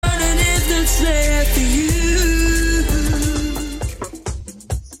what's left for you.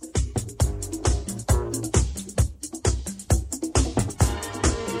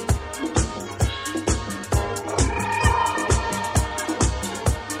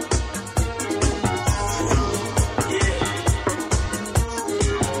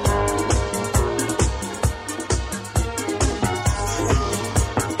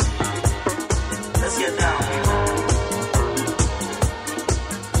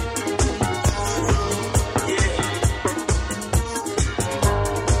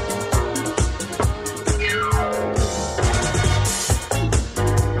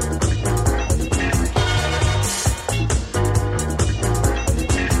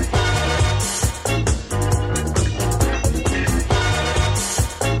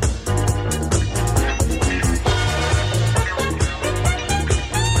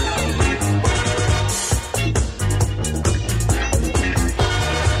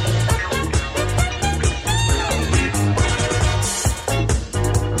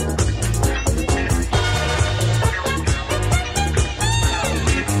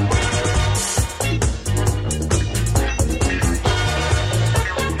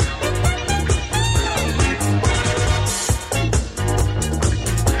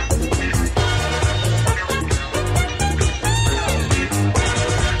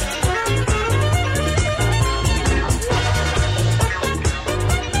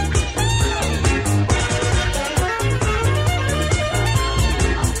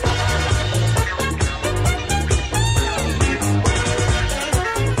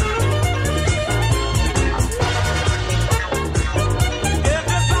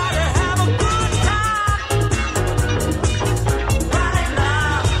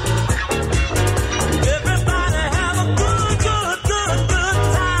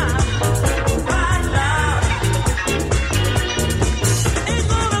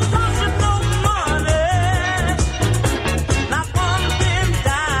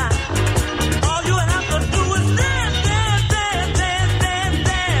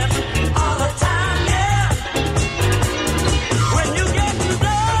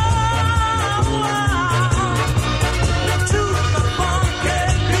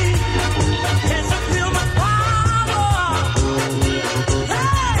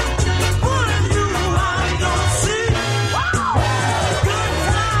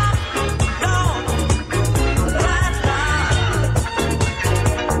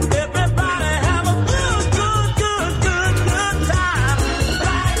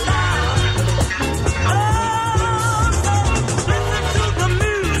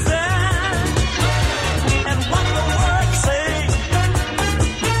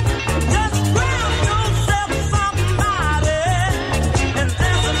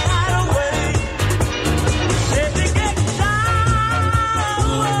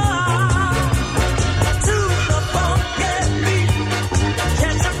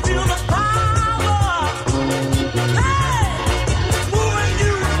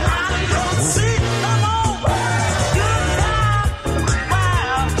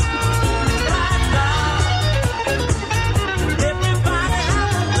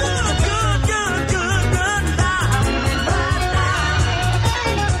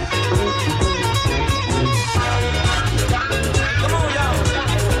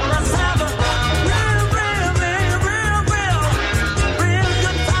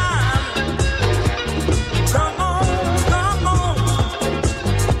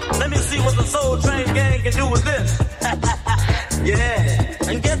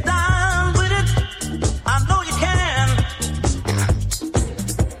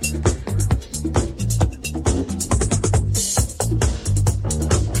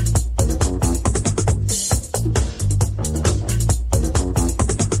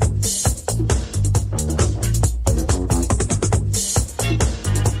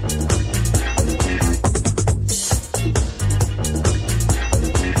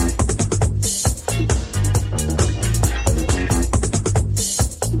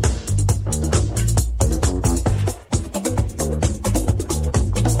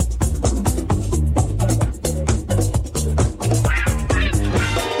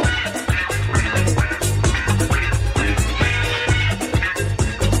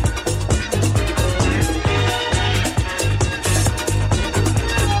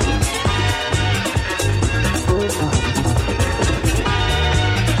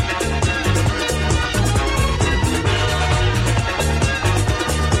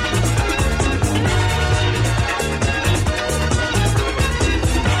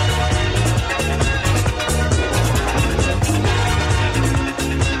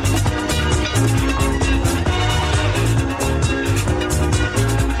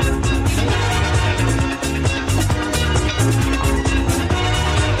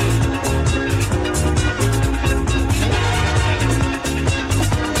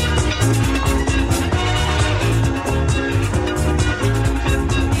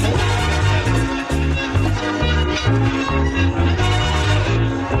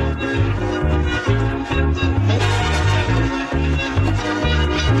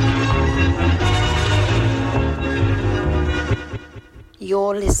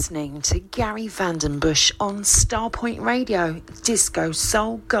 You're listening to Gary Vandenbush on Starpoint Radio, Disco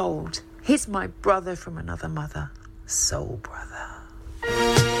Soul Gold. Here's my brother from another mother, Soul Brother.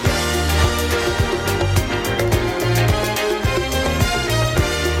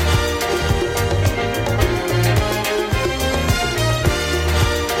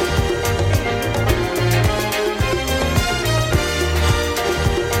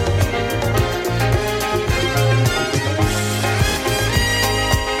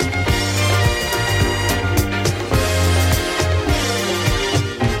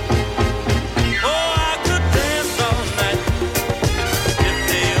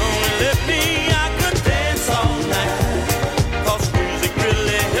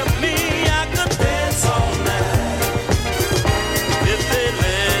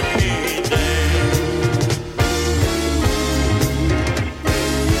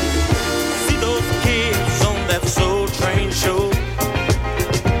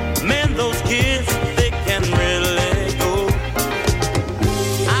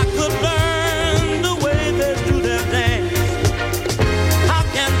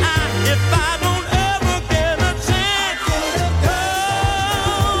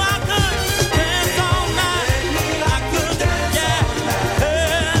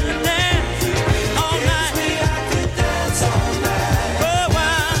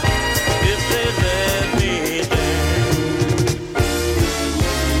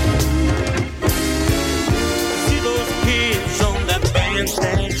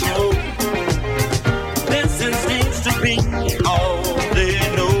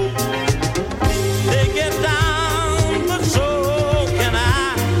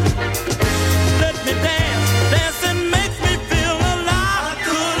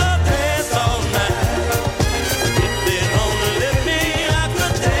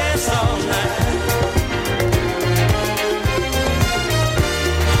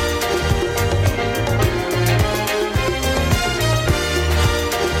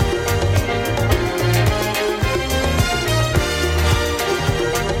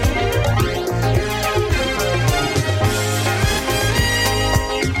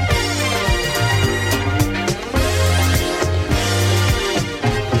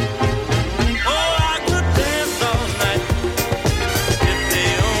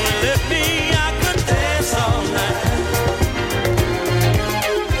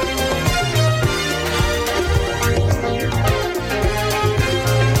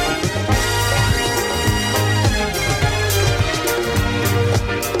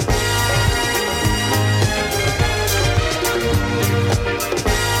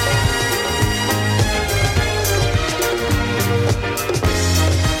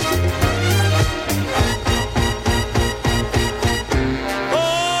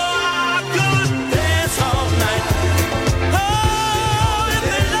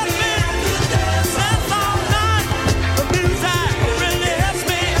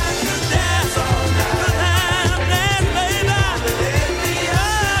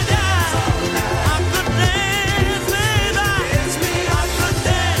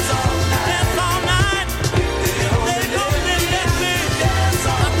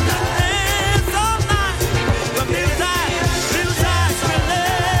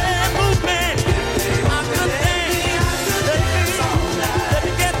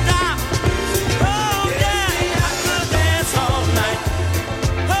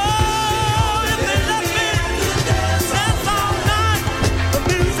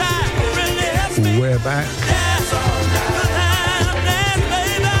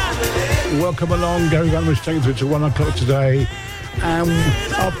 Welcome along, Gary Vandenbush taking through to 1 o'clock today, and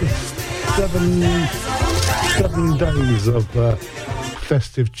after 7 days of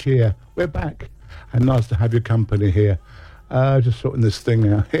festive cheer, we're back, and nice to have your company here. Just sorting this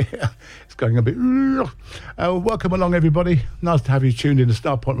thing out here. It's going a bit... welcome along, everybody. Nice to have you tuned in to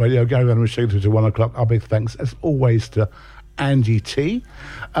Starpoint Radio. Gary Vandenbush taking through to 1 o'clock. Our big thanks, as always, to Angie T.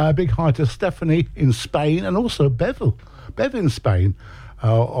 Big hi to Stephanie in Spain, and also Bev in Spain,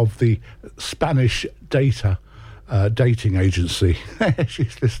 of the Spanish data dating agency.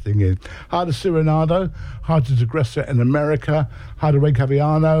 She's listening in. Hi to Serenado. Hi to Degressa in America. Hi to Ray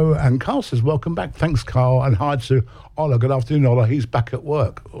Caviano. And Carl says, welcome back. Thanks, Carl. And hi to Ola. Good afternoon, Ola. He's back at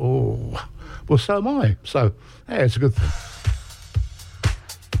work. Oh, well, so am I. So, yeah, it's a good thing.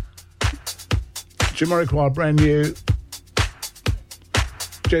 Jamiroquai, brand new.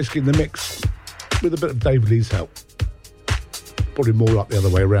 J-Ski in the mix with a bit of David Lee's help. Probably more like the other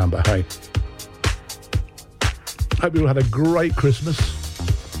way around, but hey. Hope you all had a great Christmas.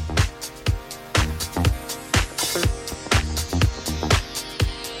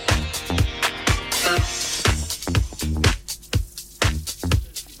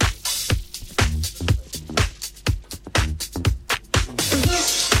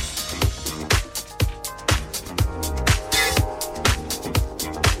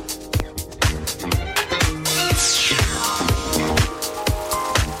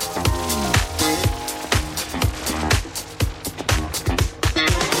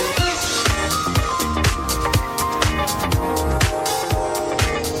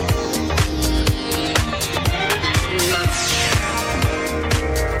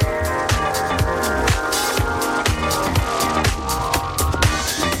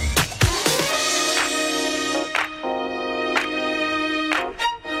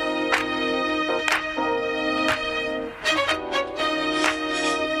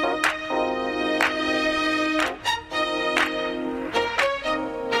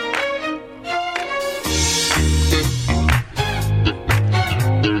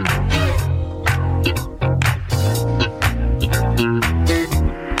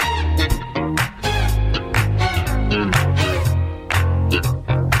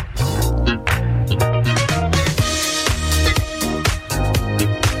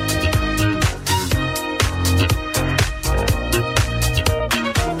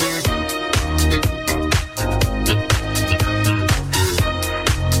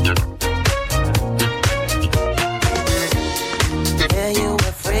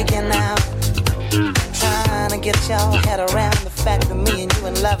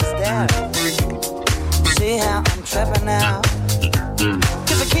 is there. See how I'm tripping now.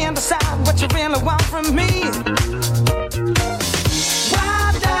 Cause I can't decide what you really want from me.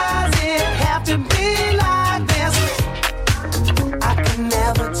 Why does it have to be like this? I can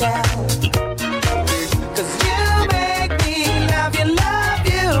never tell. Cause you make me love you,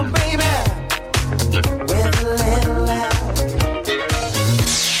 baby. With a little love.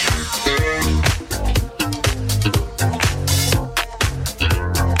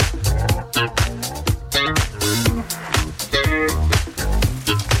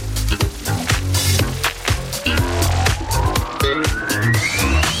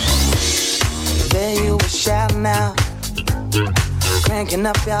 Now, cranking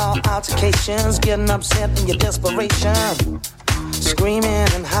up your altercations, getting upset in your desperation, screaming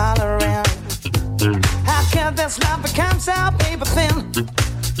and hollering. How can this love become so paper thin?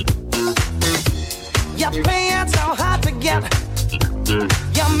 You're paying so hard to get.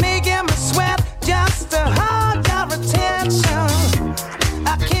 You're making me sweat just to hold your attention.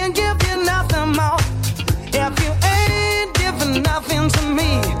 I can't give you nothing more if you ain't giving nothing to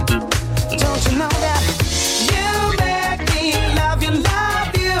me. Don't you know that?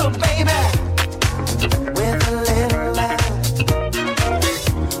 Love you, baby, with a little love.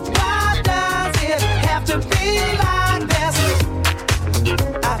 Why does it have to be like this?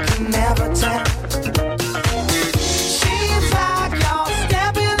 I can never tell. Seems like you're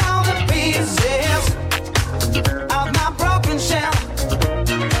stepping on the pieces of my broken shell.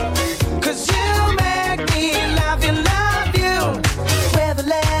 Cause you make me love you, with a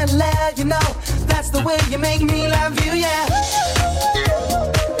little love, you know. That's the way you make me love you, yeah.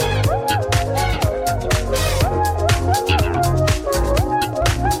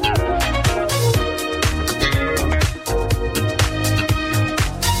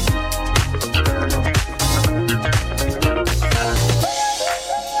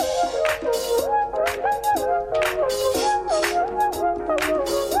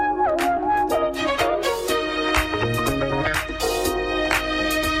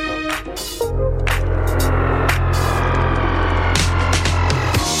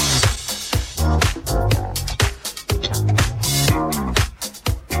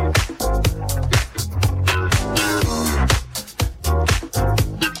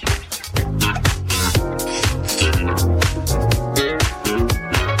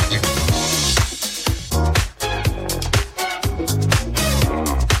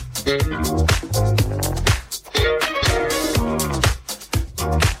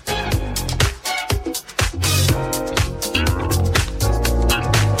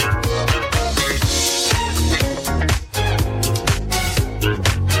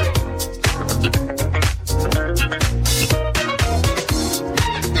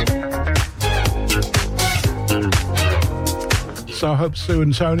 So I hope Sue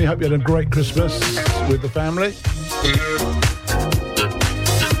and Tony, hope you had a great Christmas with the family.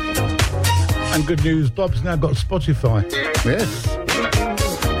 And good news, Bob's now got Spotify. Yes.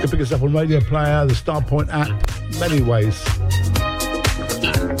 You can pick us up on Radio Player, the Starpoint app, many ways.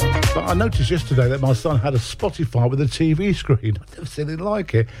 But I noticed yesterday that my son had a Spotify with a TV screen. I've never seen anything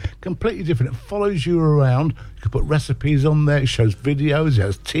like it. Completely different. It follows you around. You can put recipes on there. It shows videos. It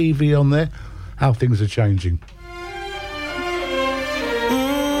has TV on there. How things are changing.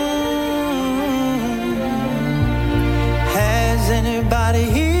 Has anybody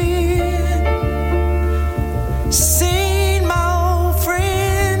here seen my old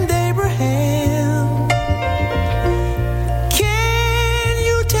friend Abraham? Can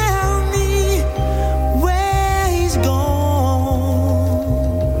you tell me where he's gone?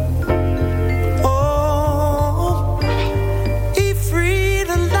 Oh, he freed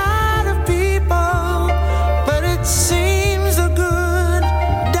a lot of people, but it seems the good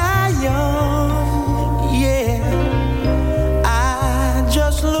die young. Yeah, I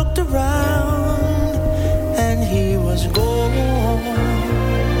just looked around and he was gone.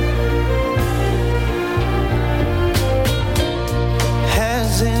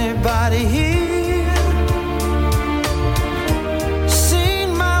 Has anybody here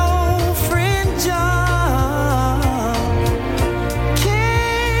seen my old friend John?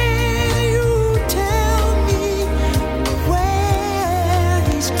 Can you tell me where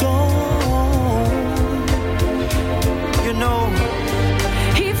he's gone? You know,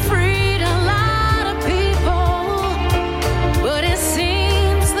 He freed a lot of people, but it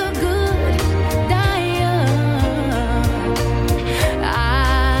seems the good die young.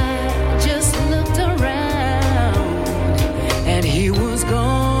 I just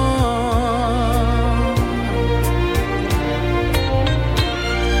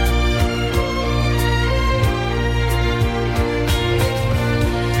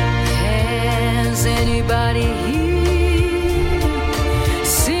anybody here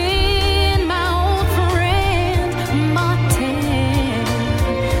seen my old friend Martin?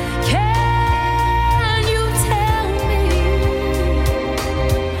 Can you tell me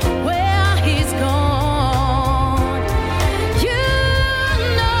where he's gone? You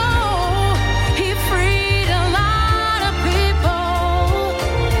know he freed a lot of people,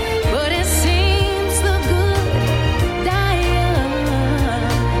 but it seems the good die young.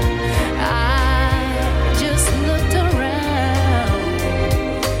 I just looked around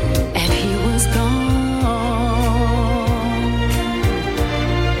and he was gone.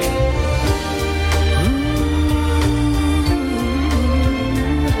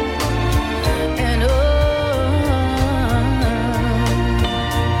 And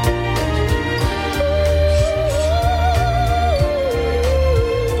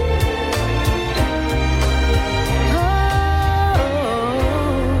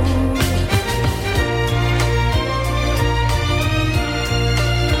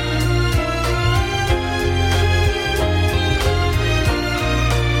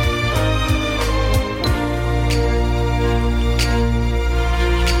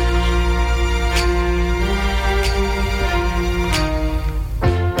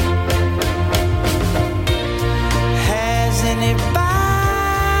Has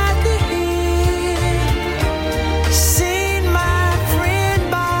anybody here seen my friend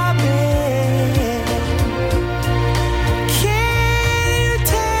Bobby? Can you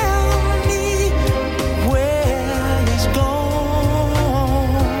tell me where he's gone?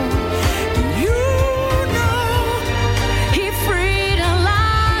 You know he freed a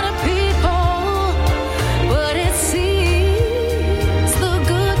lot of people, but it seems the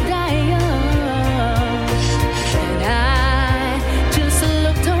good die young. And I just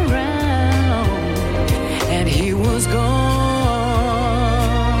looked around and he was gone.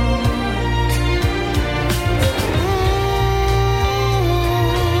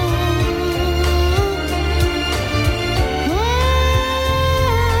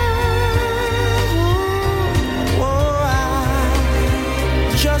 Oh,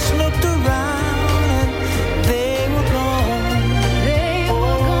 I just looked around and they were gone. They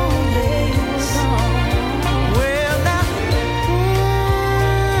were gone, they were gone. Well, now,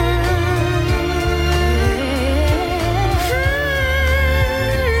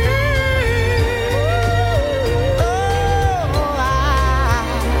 oh, I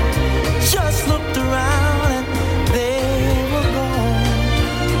just looked around and they were gone.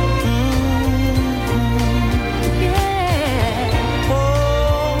 Yeah.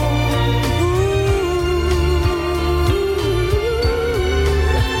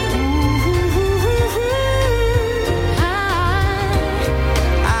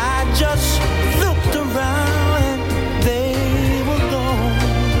 I just looked around and they were gone.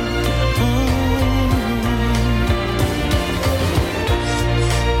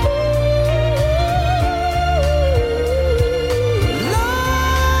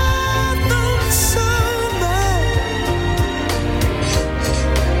 Love don't summer.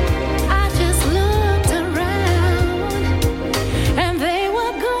 I just looked around and they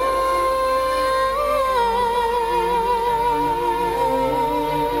were gone.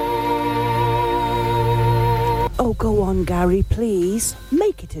 Oh, go on, Gary, please.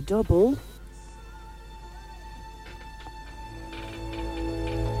 Make it a double.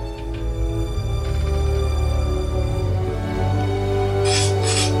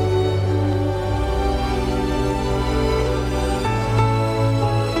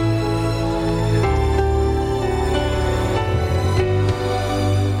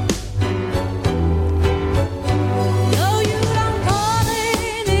 No, you don't call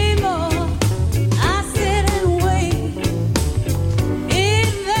anymore. I sit and wait in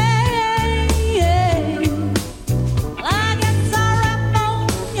there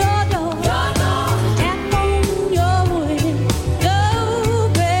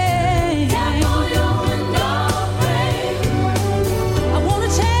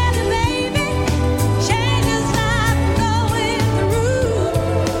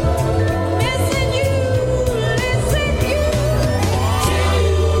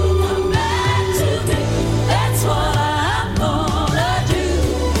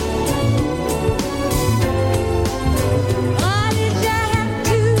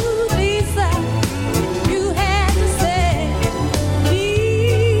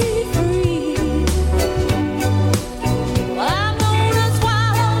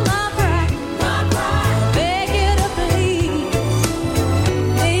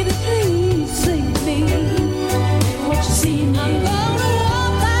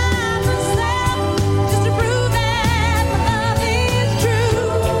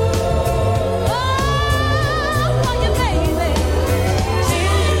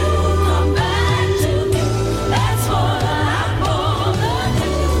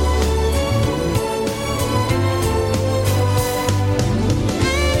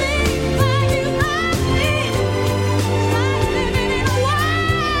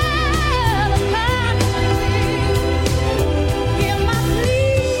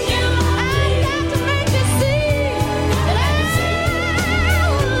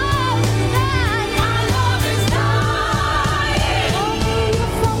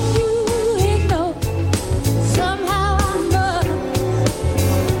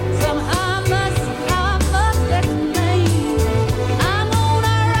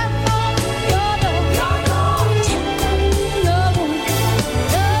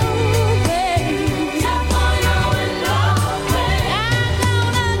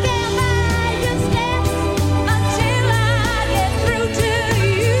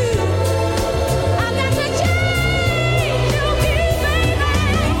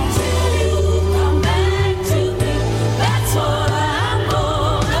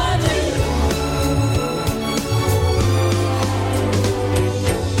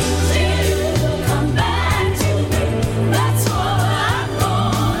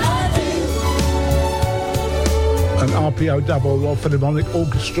FPO Double, Royal Philharmonic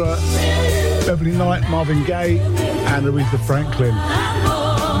Orchestra, Beverly Knight, Marvin Gaye, and Aretha Franklin.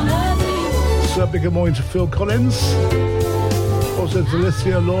 So big good morning to Phil Collins. Also to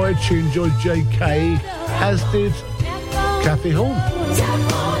Alicia Lloyd, she enjoyed JK, as did Kathy Hall.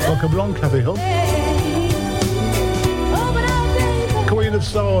 Welcome along, Kathy Hall. Queen of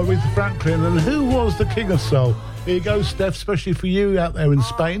Soul, Aretha Franklin, and who was the King of Soul? Here you go, Steph, especially for you out there in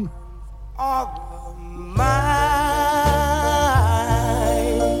Spain.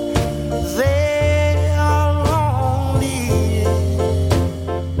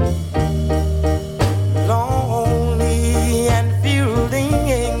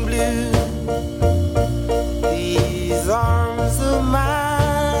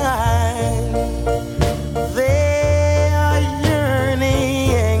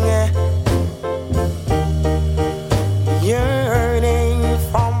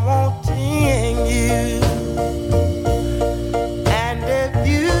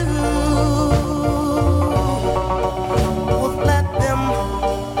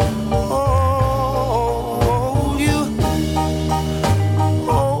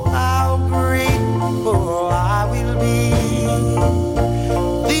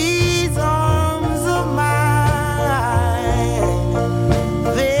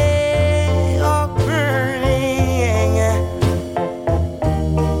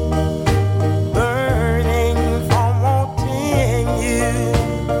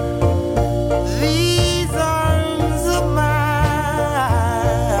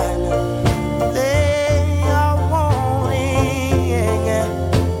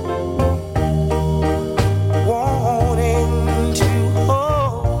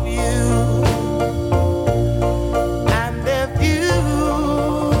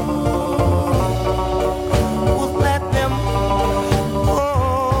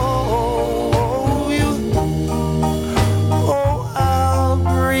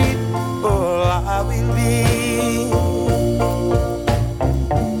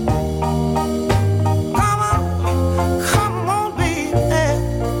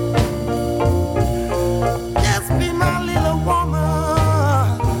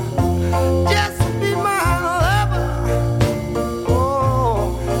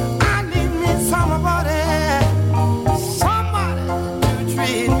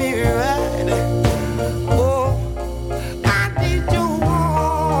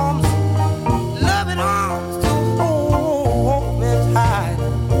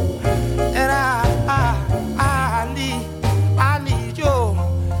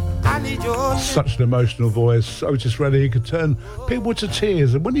 Such an emotional voice, so just ready, he could turn people to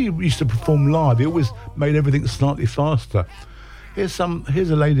tears. And when he used to perform live, he always made everything slightly faster. Here's a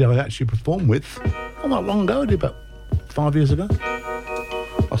lady I actually performed with not long ago, about 5 years ago.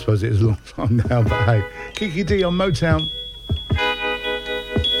 I suppose it is a long time now, but hey, Kiki D on Motown.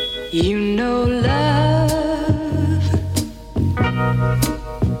 You know love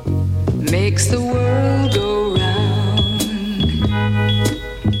makes the world go round.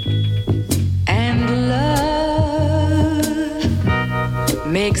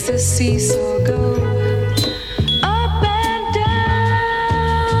 Makes the seesaw go up and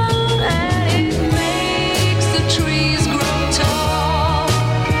down, and it makes the trees grow tall.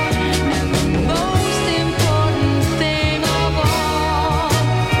 And the most important thing of all,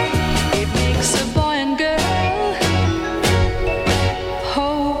 it makes a boy and girl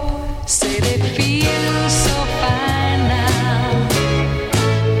hope, say they feel so fine now.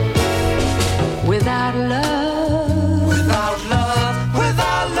 Without love,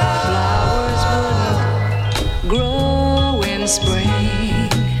 spring,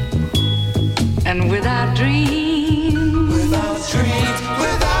 and without dreams, the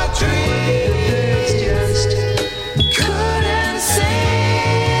birds just couldn't sing.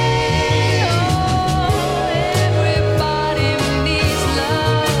 Oh, everybody needs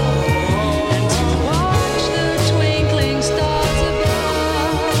love, and to watch the twinkling stars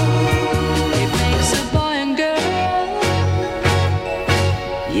above, it makes a boy and girl,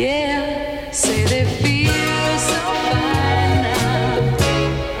 yeah, say they feel so fine.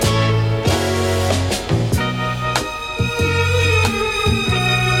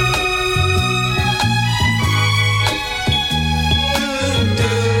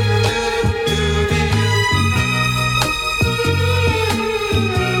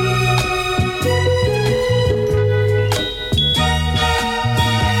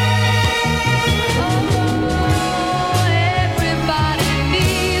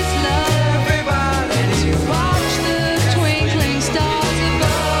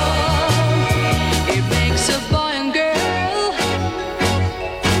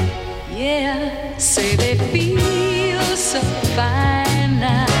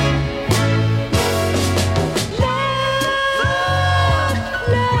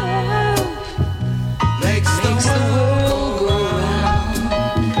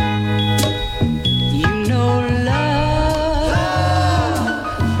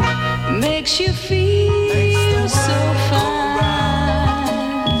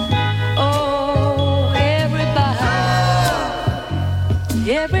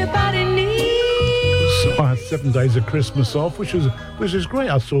 7 days of Christmas off, which is great.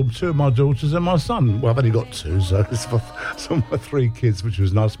 I saw 2 of my daughters and my son. Well, I've only got 2, so it's for some of my 3 kids, which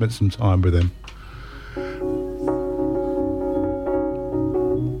was nice. Spent some time with them.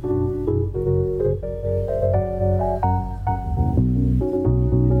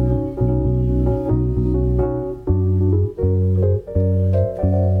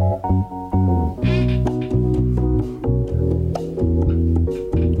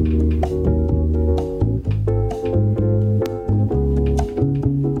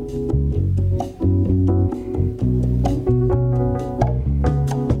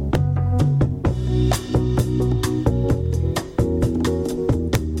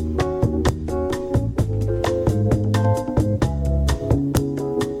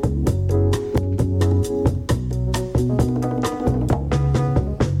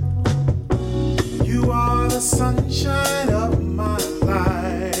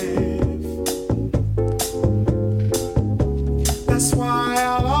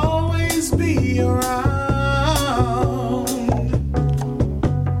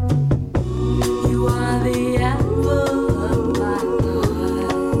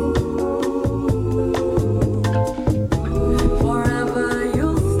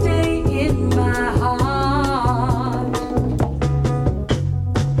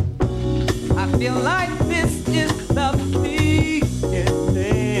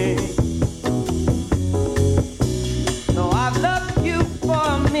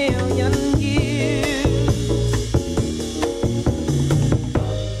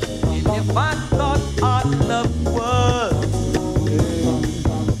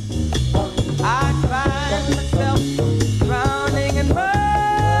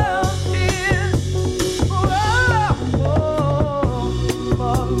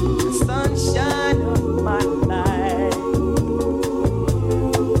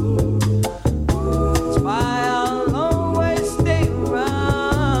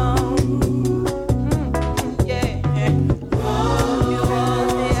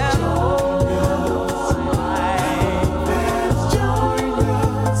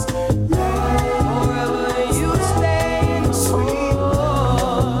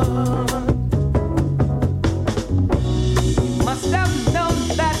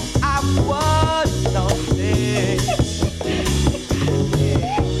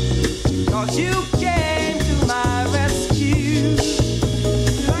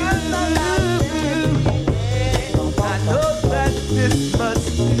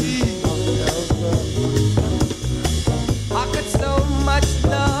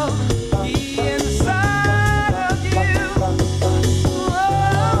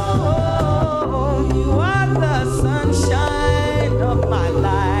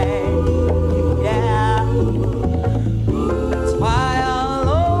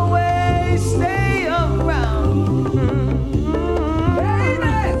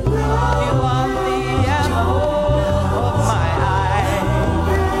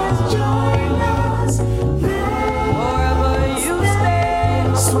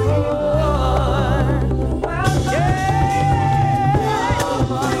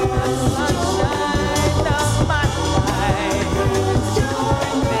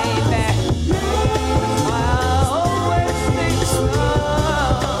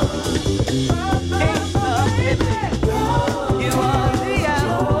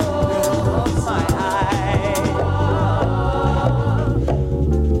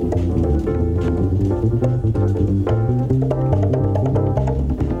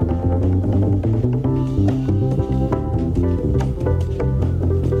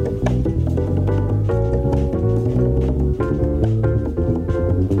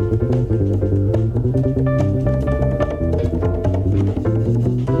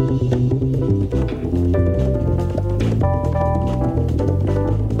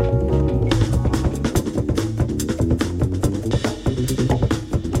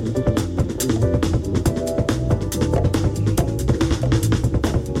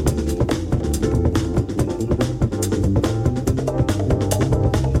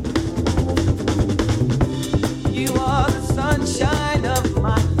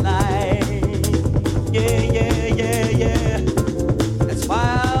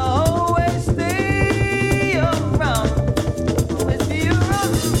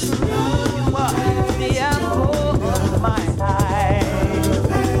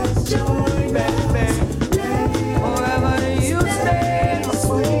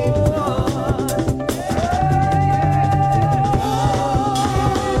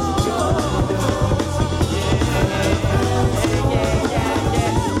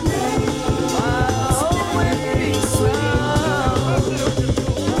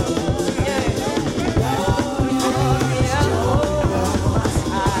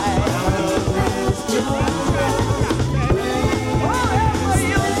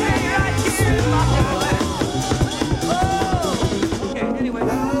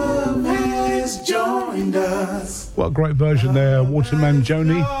 What a great version there, Waterman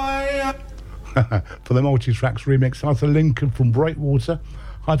Joni. For the Multi-Tracks remix, Arthur Lincoln from Breakwater.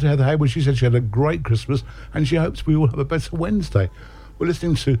 Hi to Heather Hayward. She said she had a great Christmas and she hopes we all have a better Wednesday. We're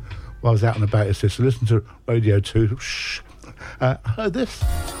listening to, well, I was out and about, so listen to Radio 2. Shh. Heard this.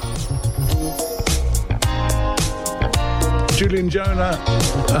 Julian Jonah.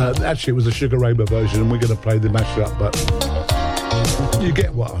 Actually, it was a Sugar Rainbow version and we're going to play the mashup, but you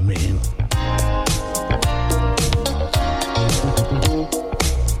get what I mean.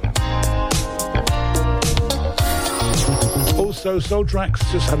 Also, Soul Tracks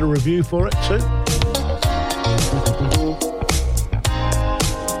just had a review for it too.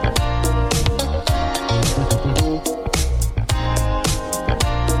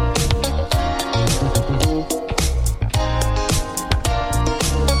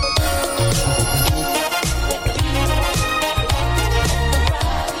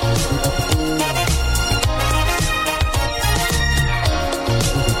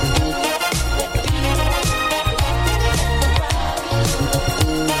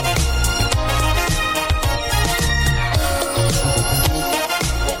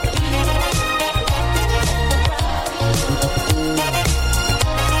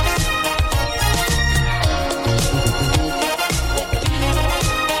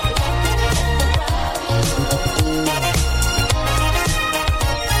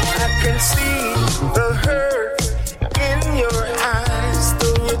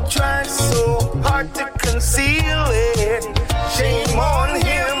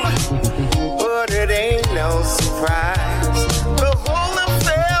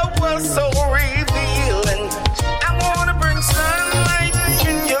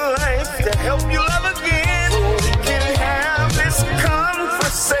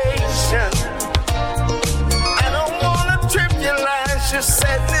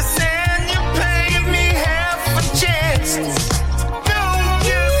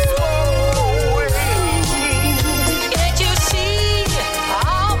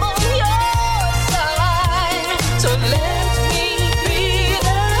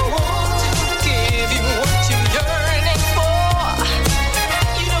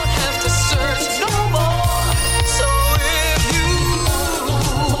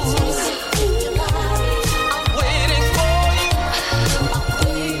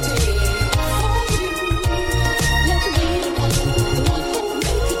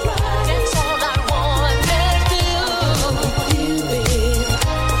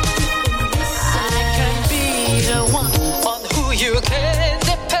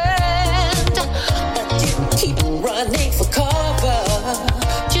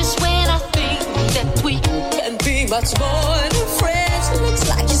 Much more than friends. Looks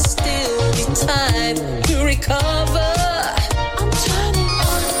like you still need time to recover. I'm turning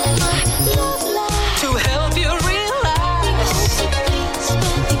on my love light to help you realize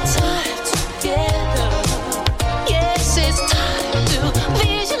spending time together. Yes, it's time to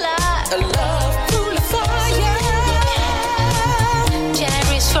visualize a love full of fire.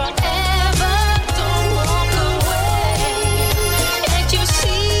 Cherish forever, don't walk away. Can't you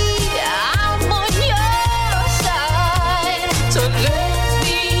see I'm on your side? So let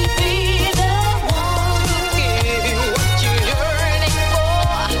me be the one to give you what you're yearning for.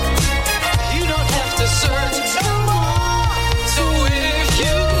 You don't have to search no more. So if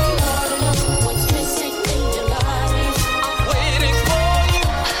you wanna know what's missing in your life, I'm waiting for you.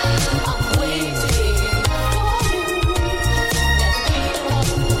 I'm waiting for you. Never be the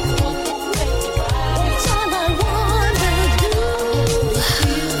one who make it right. That's all I wanna do.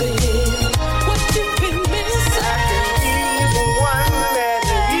 Baby, what you've been missing. One that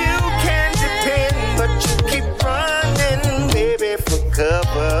you can depend, but you keep running, baby, for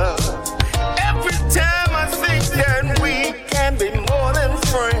cover. Every time I think that we can be more than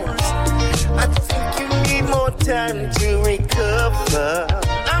friends, I think you need more time to recover.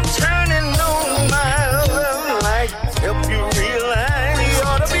 I'm turning on my other light to help you realize we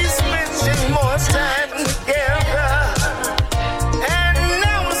ought to be spending more time together. And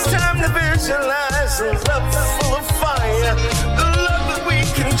now it's time to visualize a love full of fire, the love that we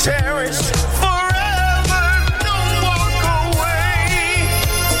can cherish forever. Don't walk away.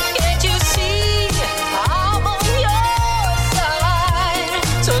 Can't you see I'm on your side?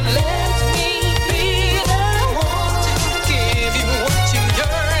 So let me be the one to give you what you're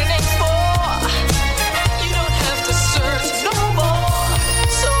yearning for. You don't have to search no more.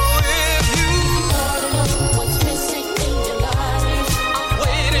 So if you wanna know what's missing in your life, I'm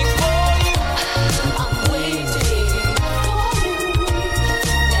waiting for you. I'm waiting for you.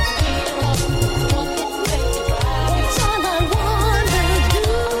 Never be the one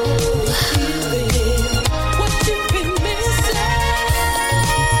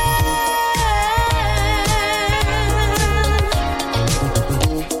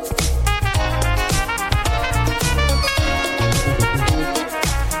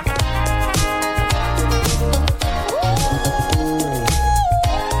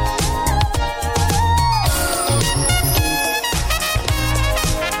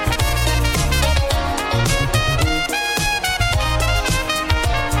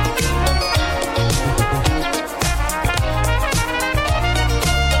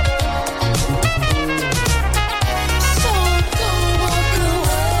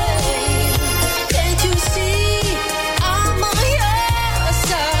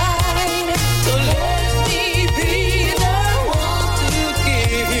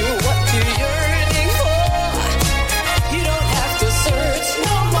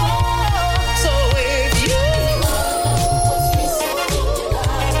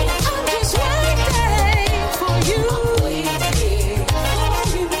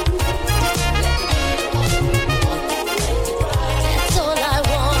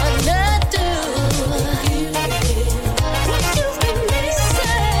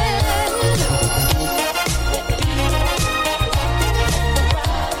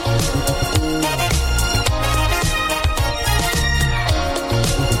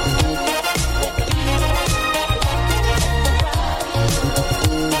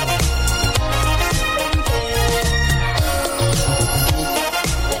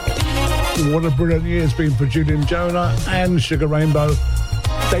What a brilliant year it's been for Julian Jonah and Sugar Rainbow.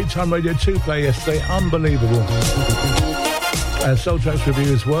 Daytime Radio 2 play yesterday, unbelievable. Soul Tracks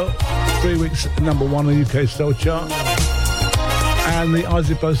review as well. 3 weeks number 1 on UK Soul Chart. And the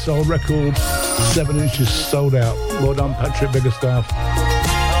Isaac Bo Soul record, 7 inches sold out. Well done, Patrick Biggerstaff,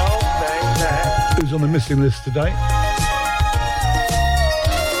 who's on the missing list today.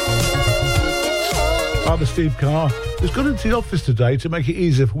 Father Steve Carr has gone into the office today to make it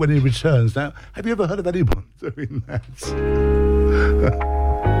easier for when he returns. Now, have you ever heard of anyone doing that?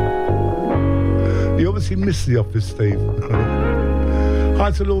 You obviously miss the office, Steve.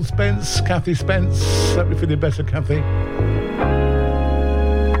 Hi to Lord Spence, Kathy Spence. Hope you're feeling better, Kathy.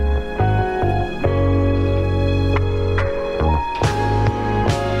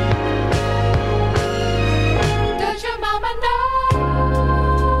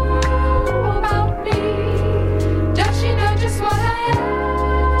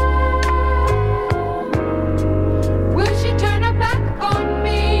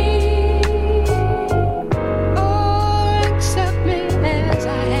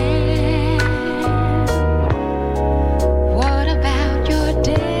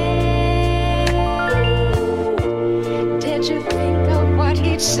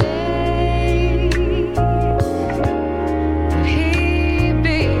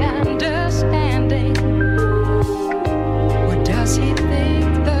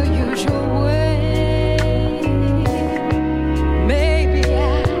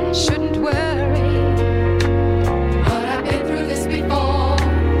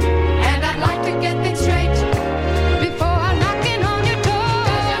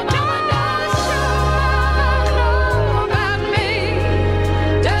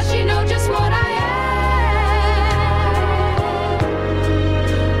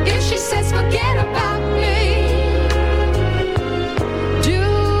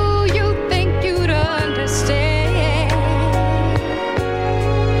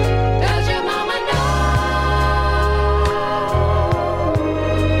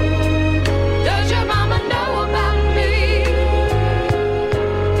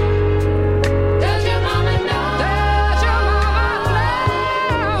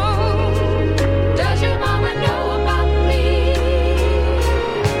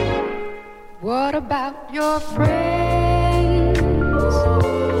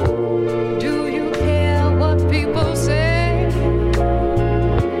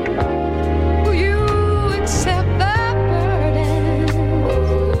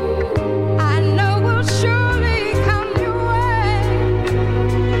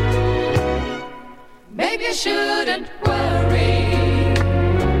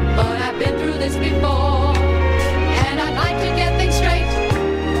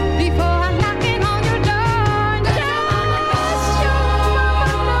 Before I'm knocking on your door.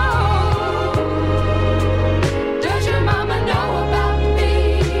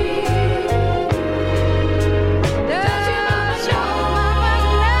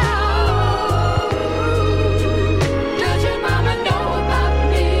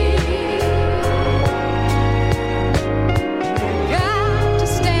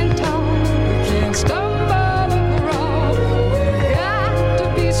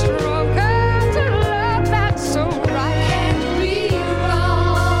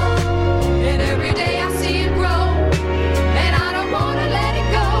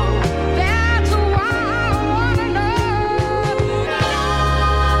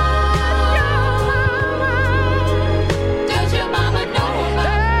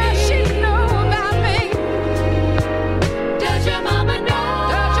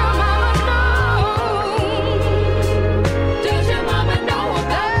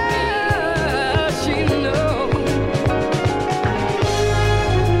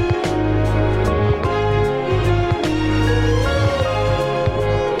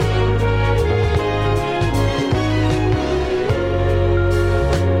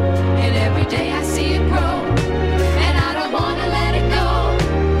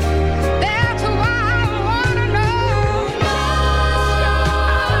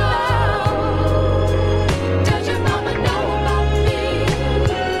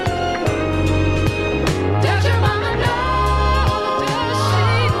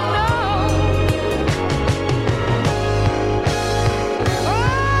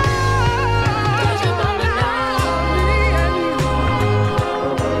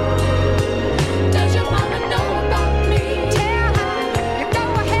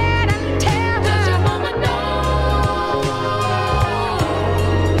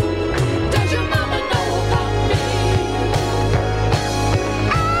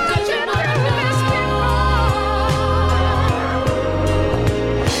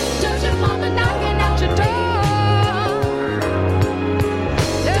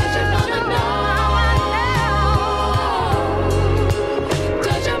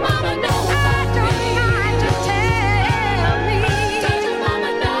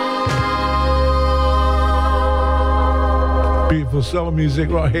 soul music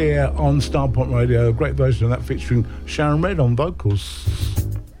right here on Starpoint Radio. A great version of that featuring Sharon Red on vocals.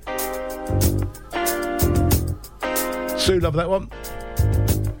 Sue, love that one.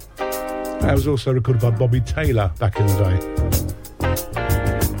 That was also recorded by Bobby Taylor back in the day.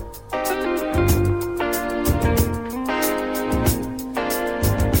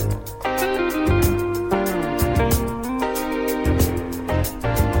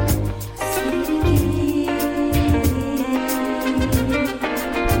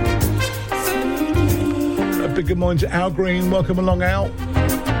 Good morning to Al Green. Welcome along, Al.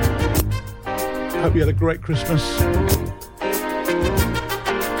 Hope you had a great Christmas.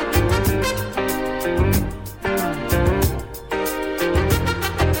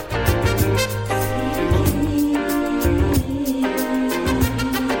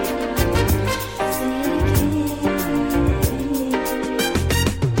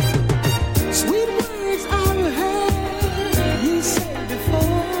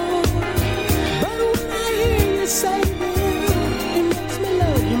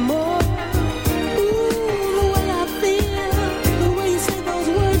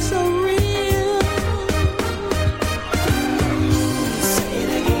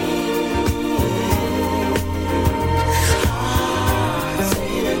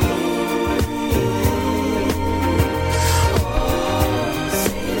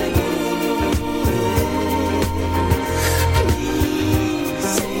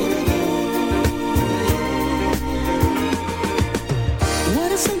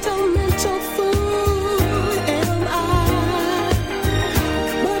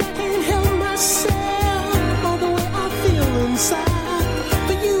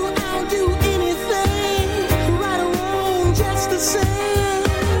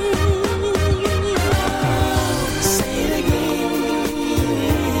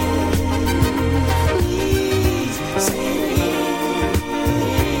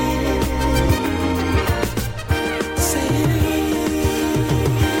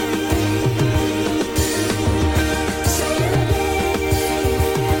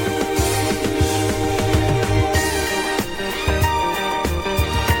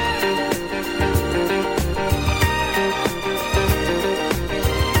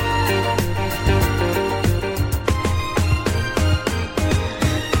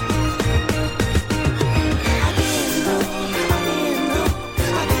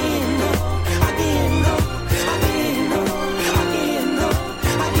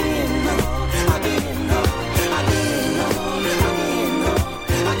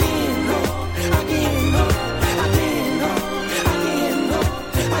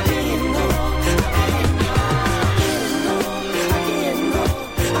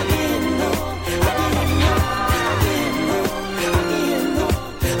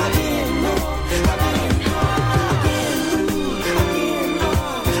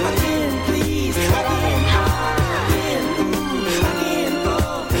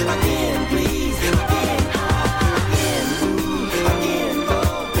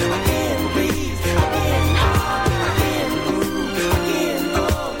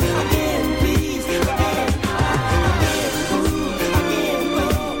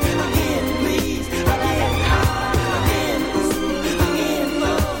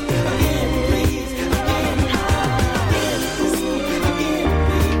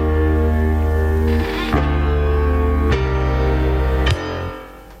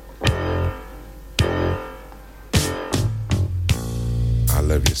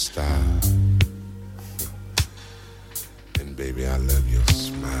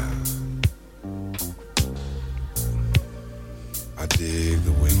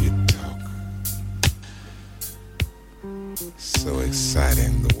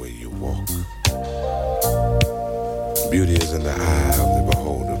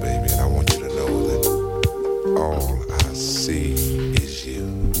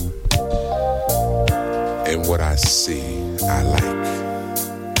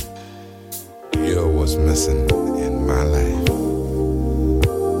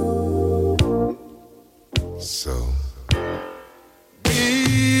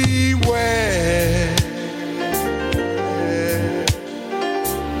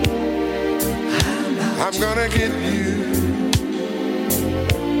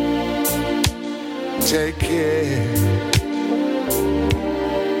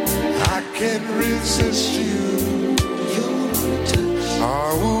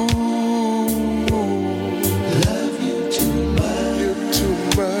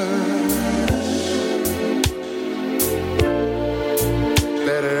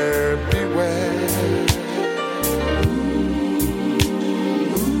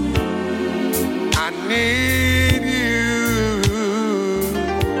 Need you.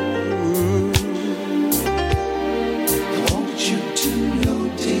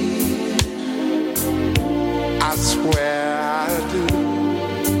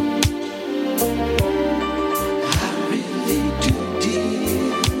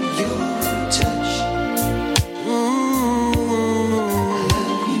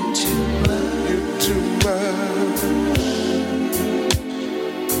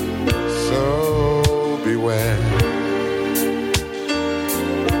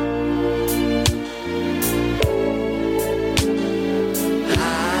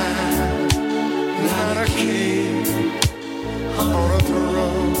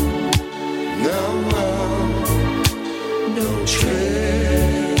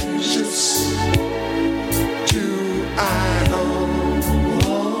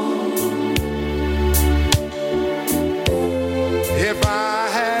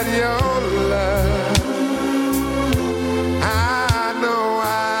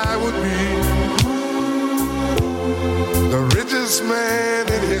 richest man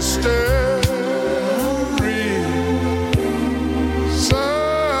in history. So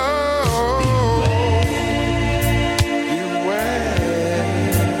beware.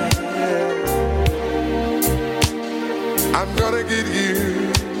 I'm gonna get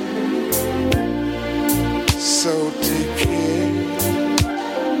you. So take care.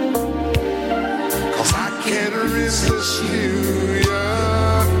 'Cause I can't resist you.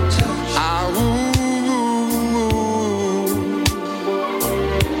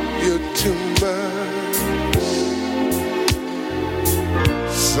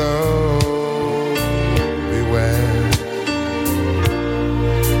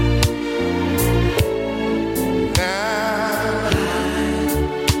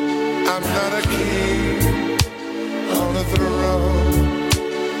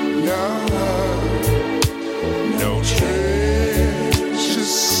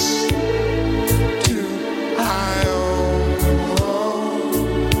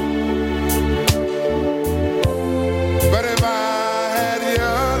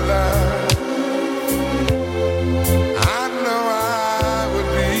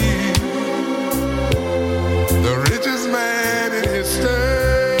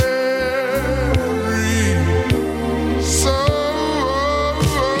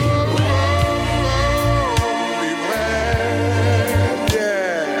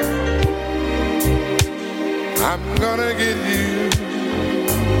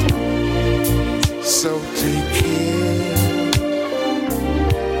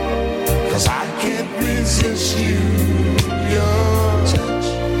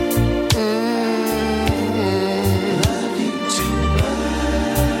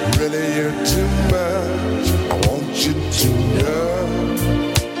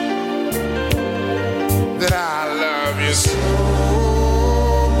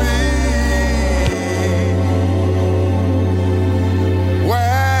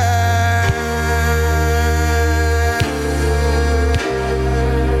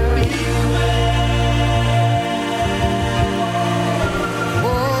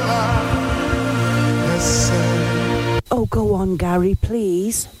 Go on, Gary,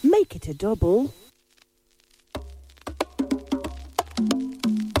 please. Make it a double.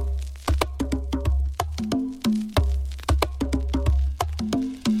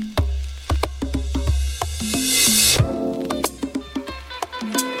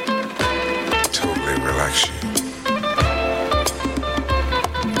 Totally relax you.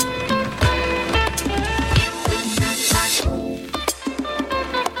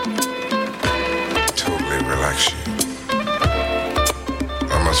 Totally relax you.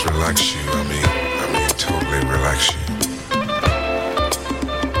 Relax you, I mean, totally relax you.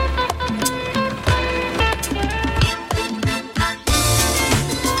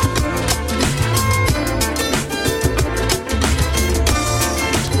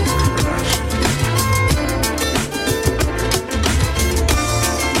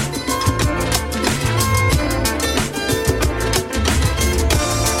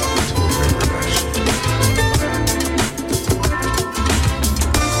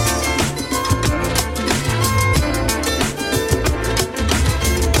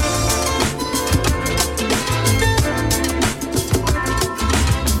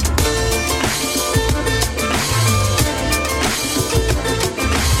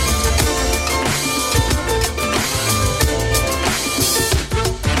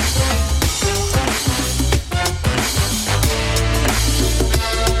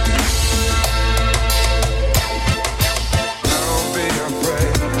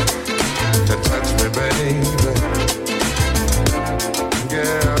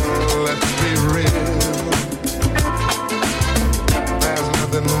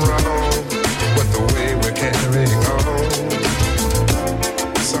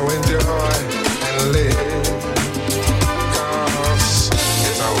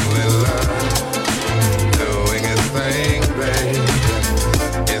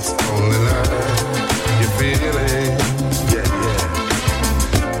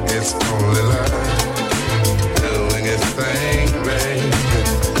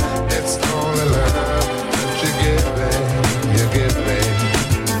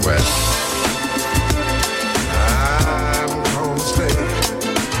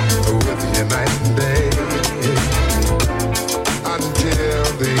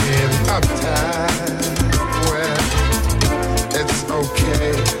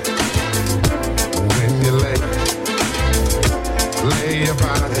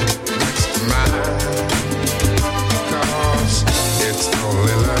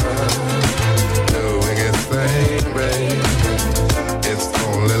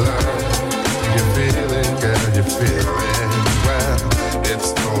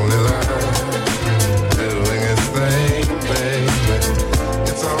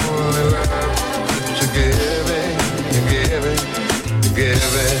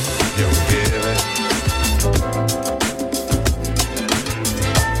 give it, you give it.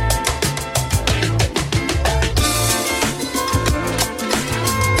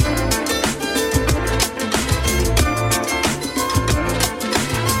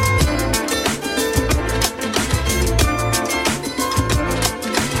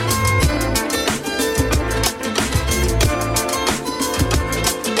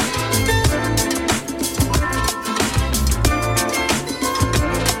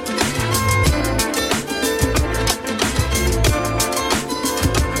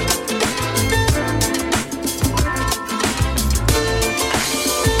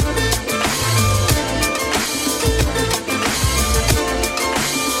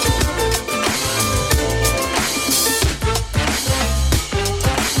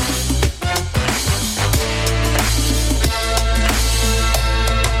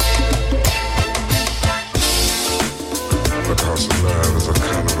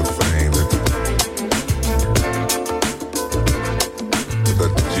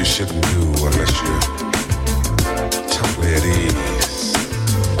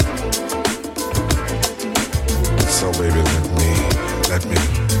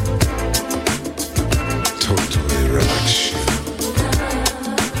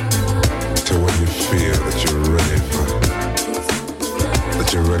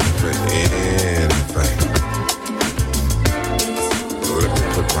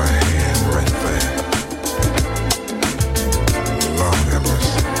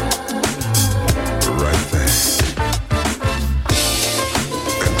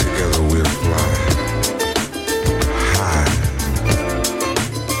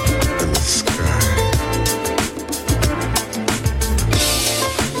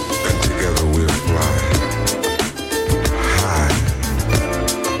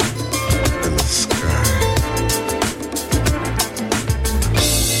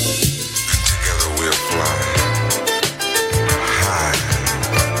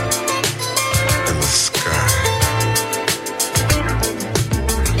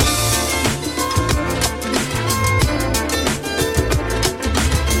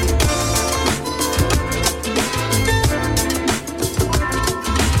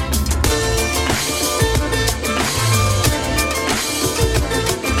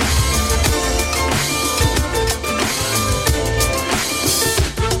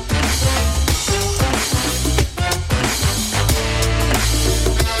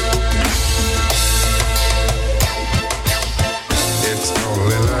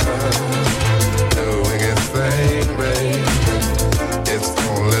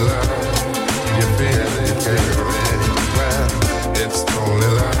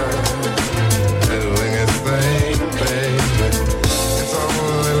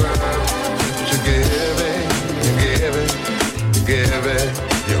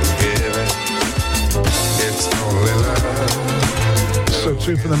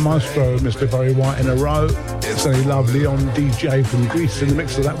 Maestro, Mr. Barry White in a row. It's a lovely on DJ from Greece in the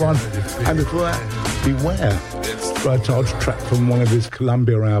mix of that one. And before that, Beware, right charge track from one of his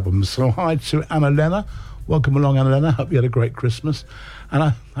Columbia albums. So hi to Anna Lena. Welcome along, Anna Lena. Hope you had a great Christmas.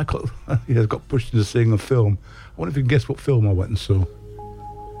 And I got pushed into seeing a film. I wonder if you can guess what film I went and saw.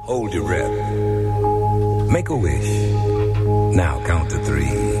 Hold your breath. Make a wish. Now count to 3.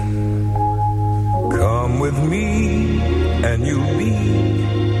 Come with me and you'll be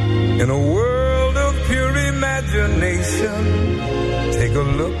in a world of pure imagination. Take a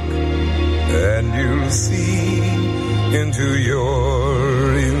look and you'll see into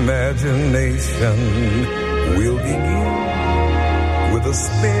your imagination. We'll begin with a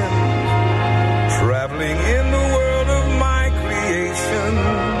spin, traveling in the world of my creation.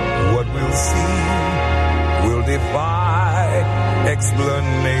 What we'll see will defy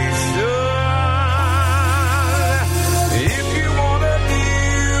explanation. If you want a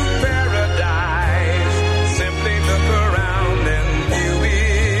new paradise, simply look around and view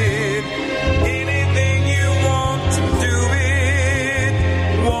it. Anything you want to do it.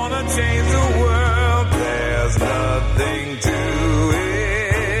 Wanna change the world, there's nothing to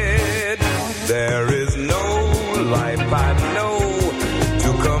it. There is no life I know to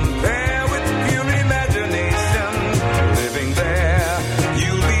compare with pure imagination. Living there,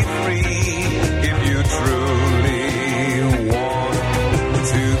 you'll be free.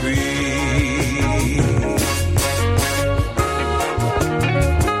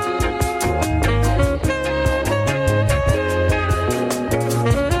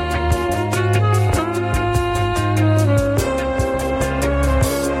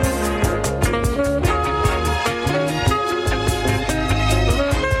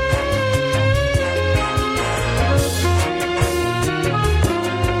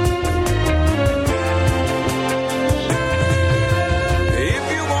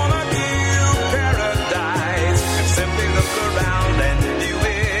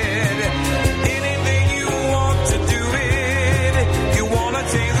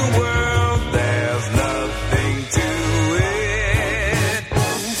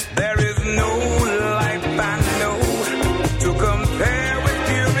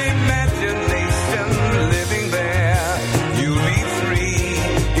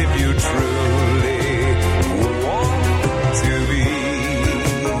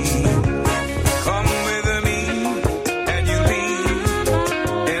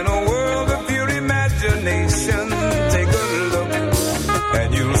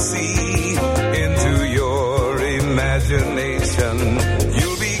 see into your imagination.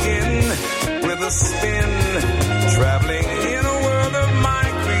 You'll begin with a spin, traveling in a world of my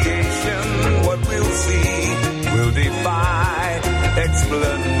creation. What we'll see will defy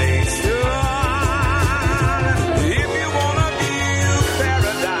explanation. If you wanna view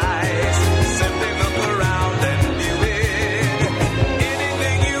paradise, simply look around and view it.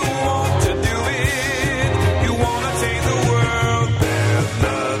 Anything you want to do it. You wanna change the world, there's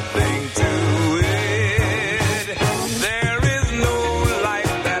nothing to it. There is no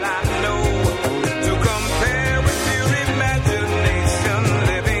life that I know to compare with your imagination.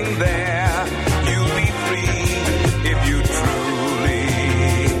 Living there, you'll be free if you truly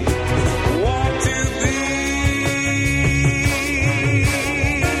want to be.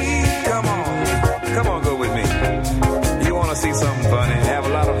 Come on, go with me. You want to see something funny, have a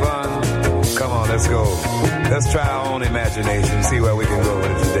lot of fun? Come on, let's go. Let's try our own imagination, see where we can go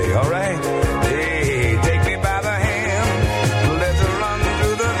with it today, all right? Hey, take me by the hand. Let's run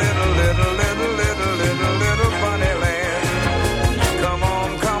through the little funny land. Come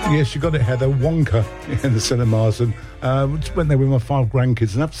on. Yes, you got it, Heather. Wonka in the cinemas, and just went there with my 5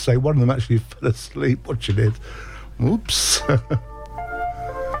 grandkids, and I have to say, one of them actually fell asleep watching it. Oops.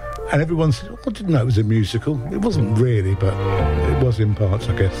 And everyone said, I didn't know it was a musical. It wasn't really, but it was in parts,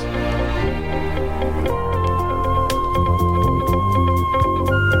 I guess.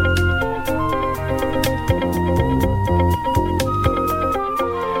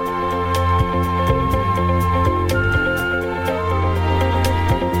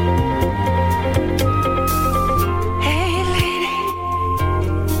 Hey, lady,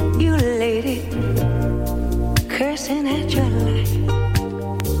 you lady, cursing at your life.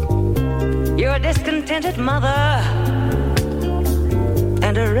 You're a discontented mother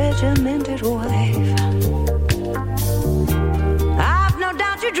and a regimented wife. I've no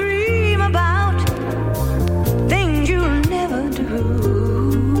doubt you dream about things you'll never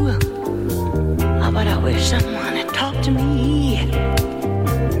do. Oh, but I wish someone had talked to me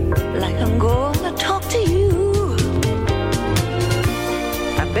like I'm going to talk to you.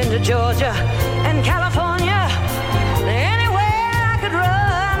 I've been to Georgia and California, anywhere I could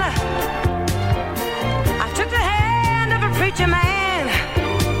run. I took the hand of a preacher man,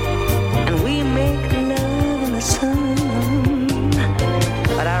 and we make love in the sun.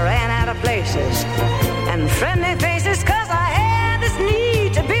 But I ran out of places and friendly faces, 'cause I had this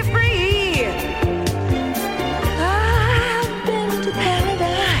need to be free. I've been to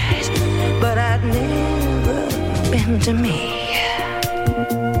paradise, but I've never been to me.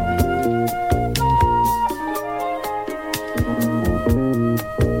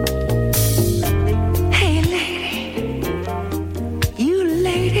 Hey, lady, you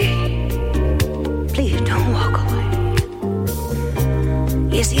lady, please don't walk away.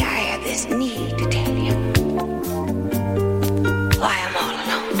 You see, I had this need to tell you why I'm all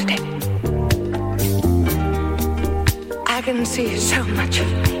alone today. I can see so much of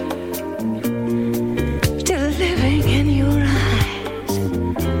me still living in your eyes.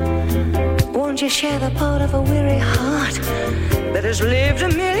 Won't you share the part of a weary heart that has lived a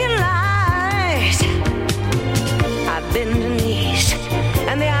million lives? I've been to Nice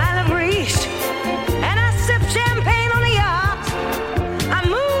and the Isle of Greece, and I sipped champagne on a yacht. I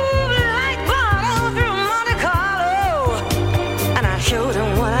moved like bottle through Monte Carlo, and I showed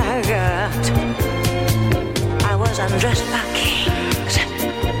them what I got. I was undressed by kings,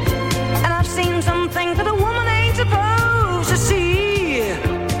 and I've seen some things that a woman ain't supposed to see.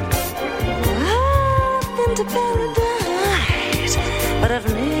 I've been to paradise, but I've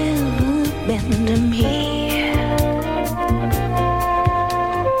never been to me.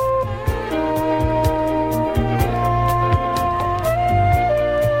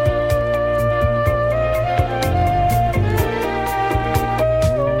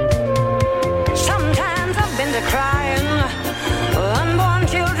 Sometimes I've been to crying, unborn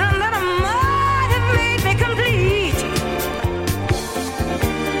children that might have made me complete.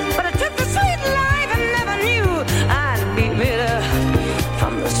 But I took the sweet life and never knew I'd be bitter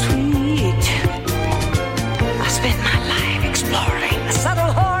from the sweet. I spent my life exploring the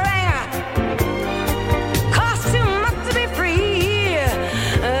subtle whoring. Cost too much to be free.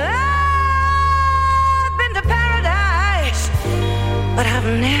 I've been to paradise, but I've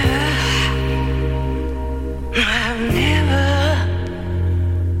never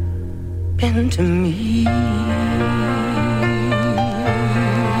been to me.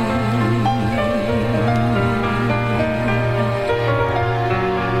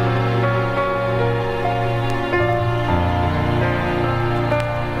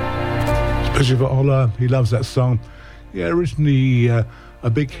 Especially for Ola, he loves that song. Yeah, originally A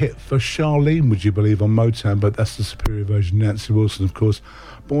big hit for Charlene, would you believe, on Motown, but that's the superior version. Nancy Wilson, of course.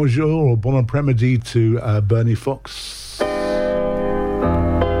 Bonjour or bon après-midi to Bernie Fox.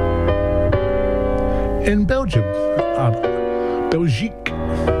 In Belgium, Belgique.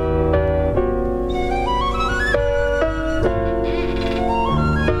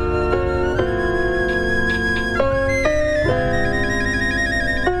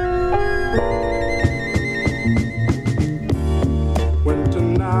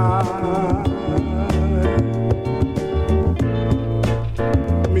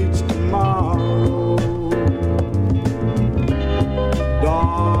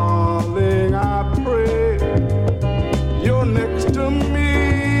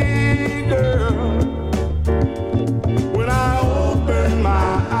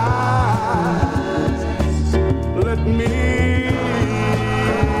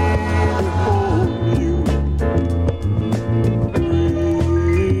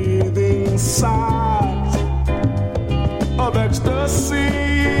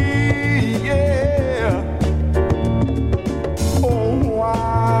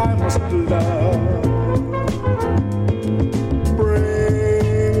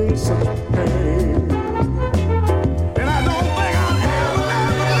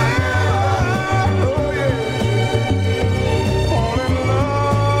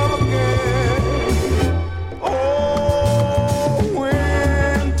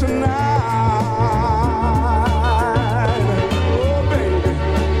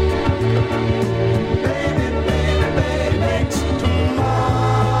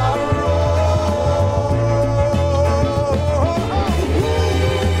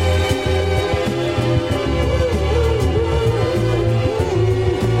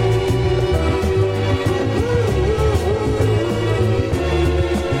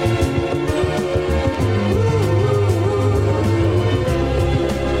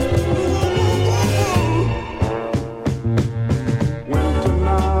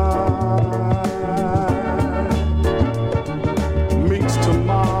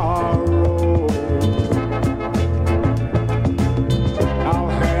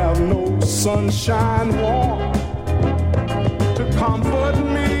 Sunshine warm to comfort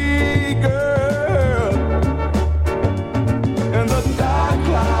me, girl, and the dark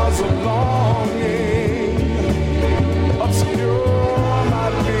clouds of longing obscure my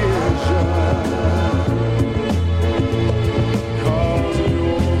vision, 'cause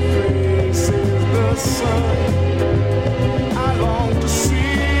your face is the sun I long to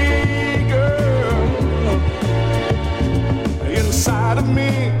see, girl, inside of me.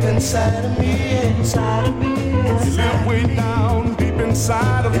 Inside of me, inside of me, inside you live way down deep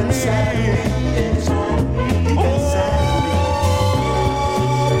inside of me. Inside of me, inside of me, inside of me.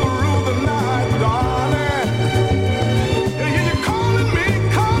 Through the night, darling, you're calling me,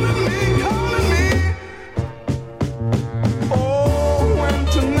 calling me, calling me. Oh, when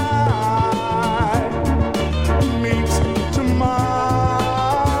tonight meets tomorrow,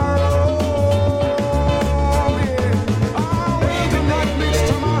 yeah. Oh, when tonight meets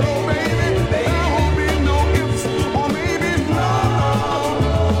tomorrow, baby, there won't be no ifs or maybe no.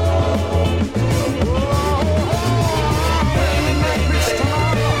 When tonight meets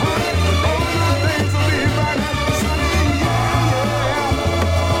tomorrow, honey, all my days will be bright and sunny, yeah.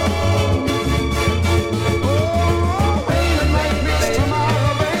 Oh, when tonight meets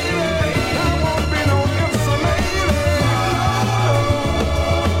tomorrow, baby, there won't be no ifs or maybe no.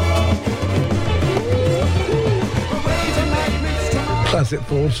 When tonight meets tomorrow. Classic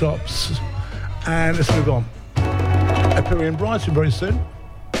Four Tops. And let's move on. Appearing in Brighton very soon.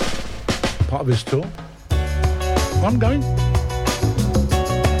 Part of his tour. I'm going.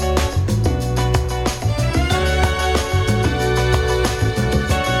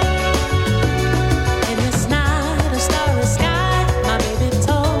 In this night, a starry sky, my baby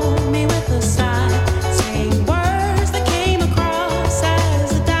told me with a sigh, saying words that came across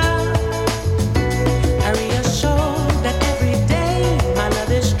as a doubt. I reassured that every day my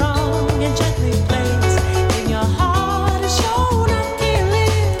love is strong and gently placed in your heart. It's shown I can't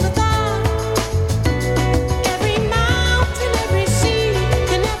live without. Every mountain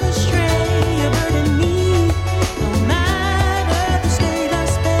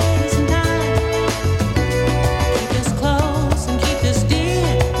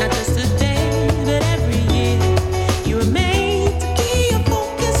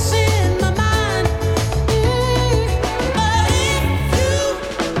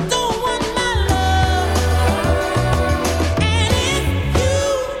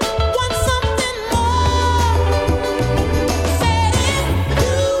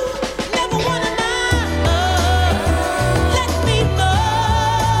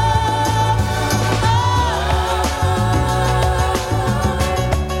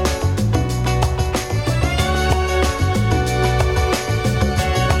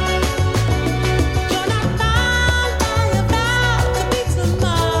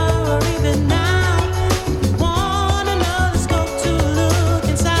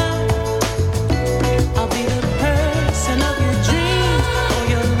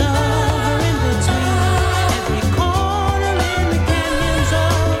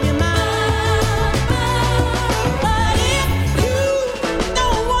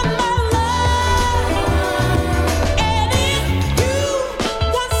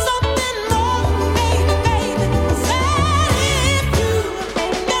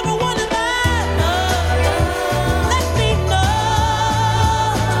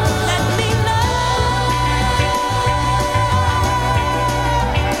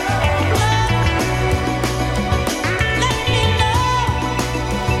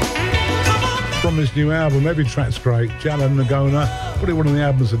From his new album, every track's great. Jalan Nagona, probably one of the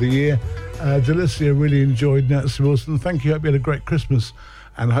albums of the year. Delicia really enjoyed Nancy Wilson. Thank you. Hope you had a great Christmas,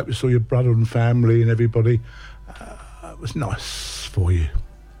 and I hope you saw your brother and family and everybody. It was nice for you.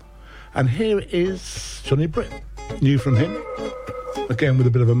 And here is Johnny Britt, new from him, again with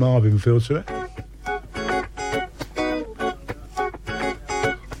a bit of a Marvin feel to it.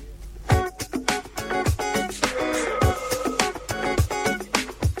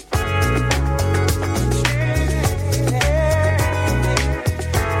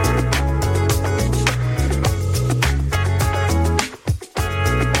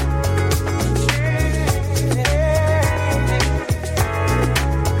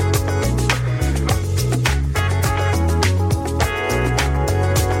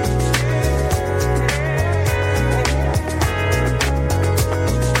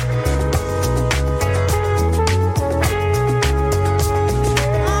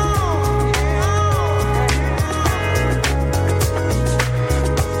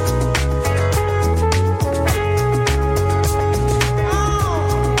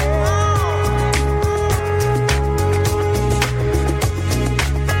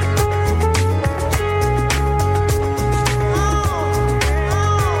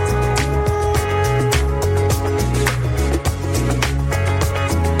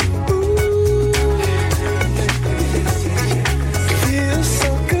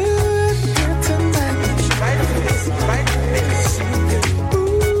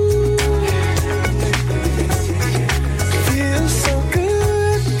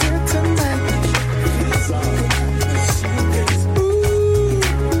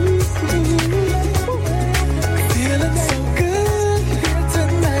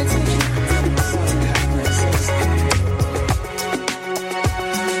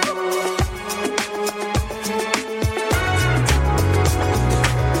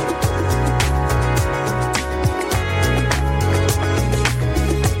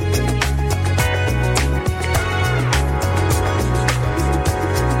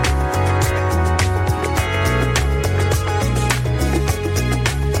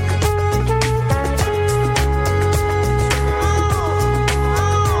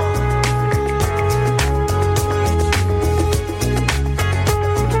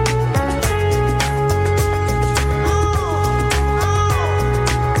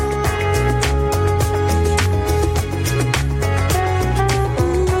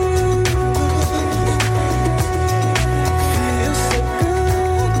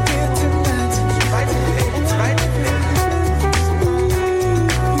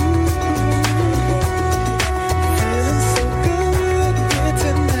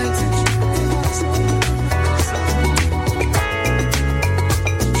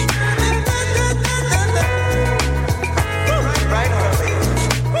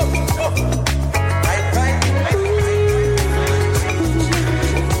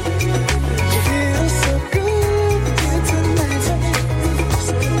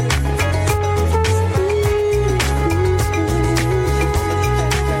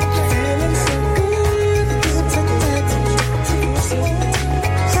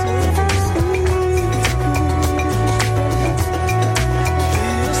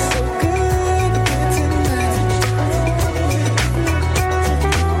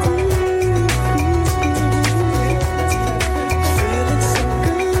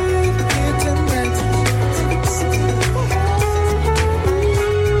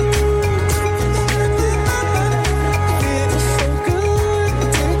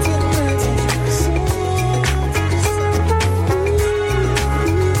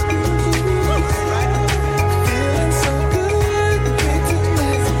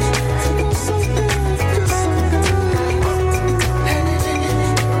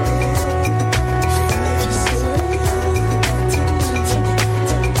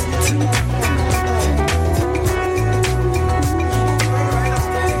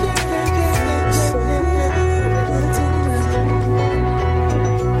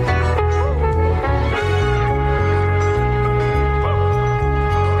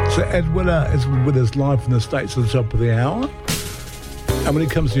 Ed Willer is with us live from the States at the top of the hour. And when he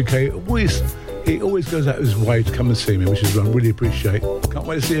comes to the UK, he always goes out of his way to come and see me, which is I really appreciate. Can't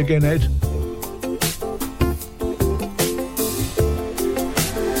wait to see you again, Ed.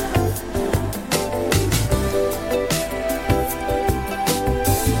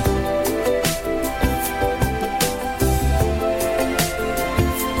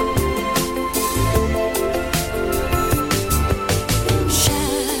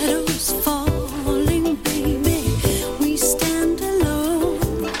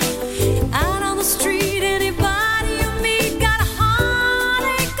 Out on the street, anybody you meet got a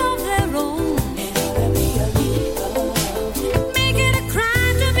heartache of their own.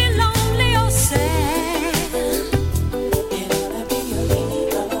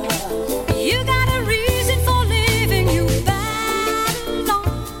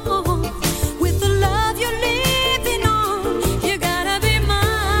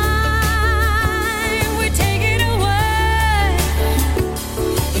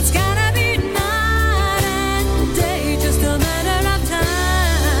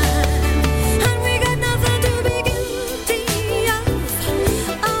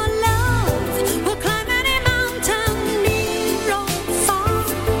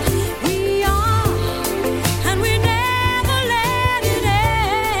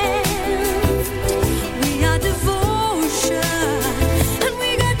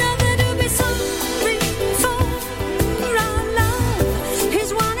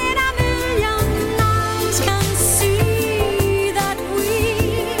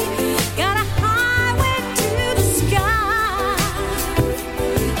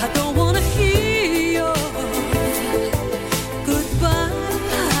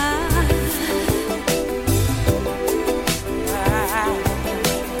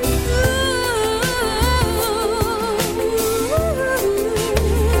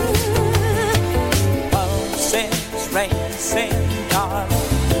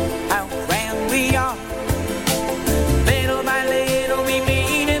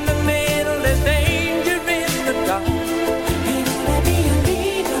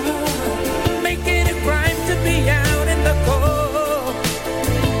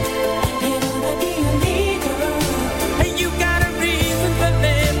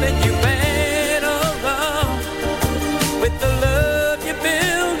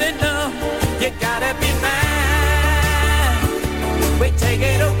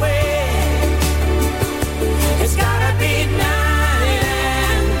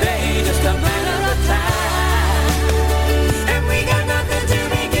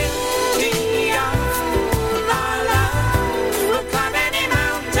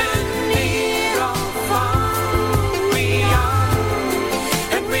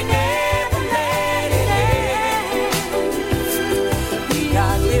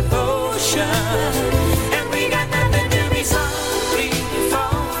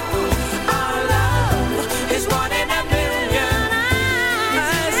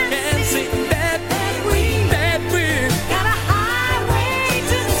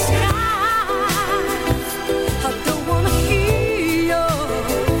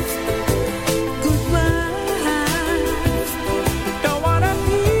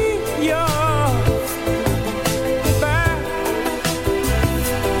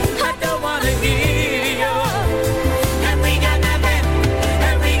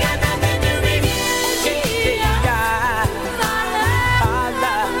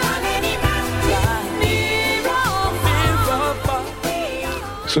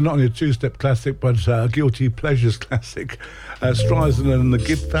 So not only a two-step classic, but a guilty pleasures classic. Streisand and the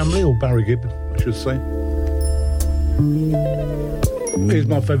Gibb family, or Barry Gibb, I should say. Here's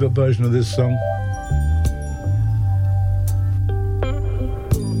my favourite version of this song.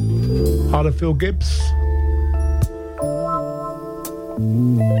 Heart of Phil Gibbs.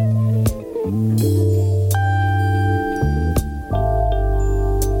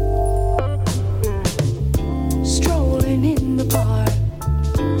 Strolling in the park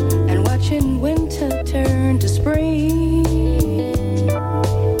and watching winter turn to spring.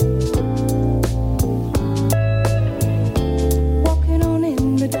 Walking on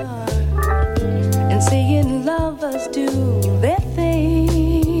in the dark and seeing lovers do their thing.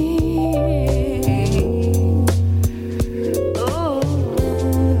 Oh,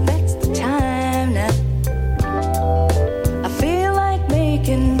 that's the time now. I feel like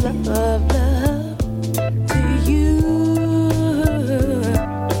making love, love to you.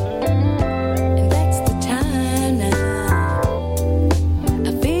 And that's the time now.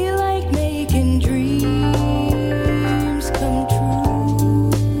 I feel like making dreams come true.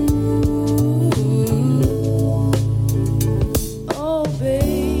 Oh,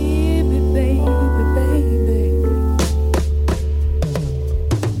 baby, baby, baby.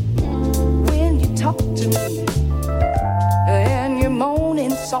 When you talk to me and you're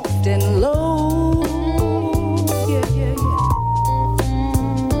moaning soft and low, yeah, yeah, yeah.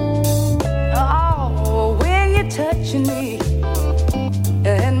 Oh, when you're touching me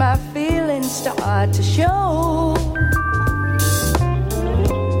and my feelings start to show.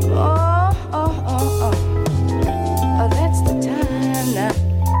 Oh, oh, oh, oh. Oh, that's the time now.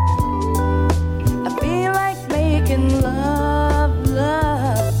 I feel like making love,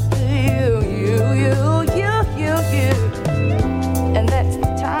 love to you, you. And that's the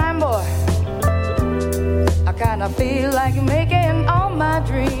time, boy. I kinda feel like making all my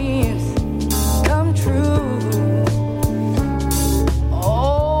dreams come true.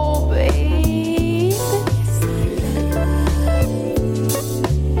 Oh, baby.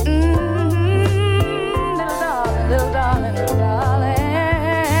 Little darling, little darling.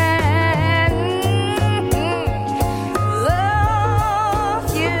 Love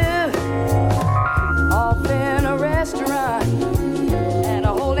you. Off in a restaurant and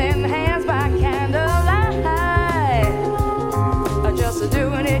holding hands by candlelight. Just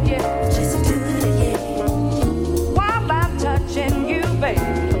doing it, yeah. Just doing it, yeah. While I'm touching you, baby,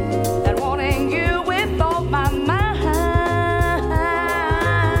 and wanting you with all my mind.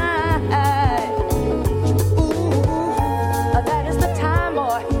 Ooh, that is the time,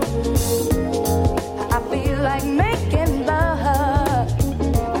 boy. I feel like making love.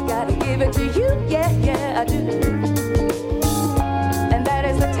 I gotta give it to you, yeah, yeah, I do. And that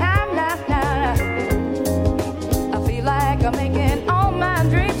is the time now, now. I feel like I'm making all my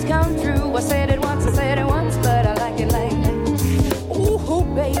dreams come true. I said it once, but I like it like that. Ooh,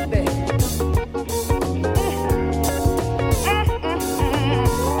 baby.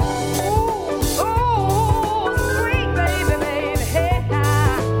 Ooh, sweet baby, baby. Hey,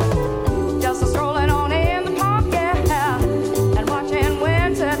 now. Just strolling on in the park, yeah, and watching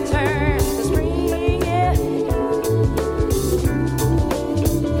winter turn to spring, yeah.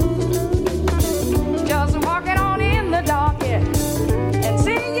 Just walking on in the dark, yeah, and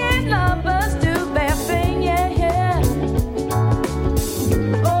seeing lovers do their thing, yeah, yeah.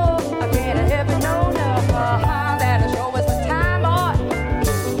 Oh, I can't help it, no, no, that is always the time, boy.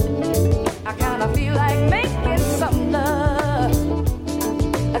 I kinda feel like making some love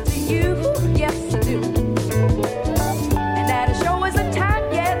to you, yes I do. And that is always the time,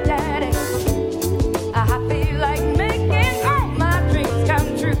 yeah, daddy. I feel like making all my dreams come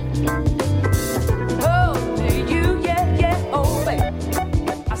true. Oh, to you, yeah, yeah, oh, baby.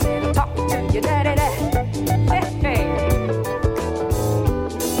 I said I'm talking to you, daddy, daddy. Hey, hey.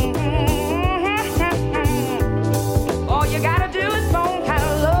 All you gotta do is phone kind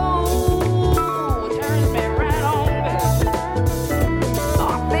of low. Turns me right on, baby.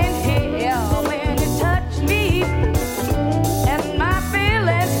 Off in here when you touch me, and my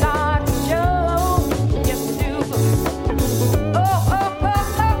feelings start to show. Yes, I do. Oh, oh, oh,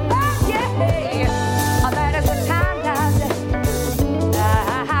 oh, oh, yeah. That is the time now.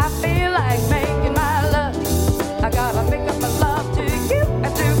 I feel like making my love. I gotta make up my love to you. I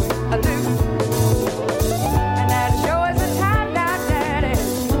do, I do. And that sure is the time now, daddy.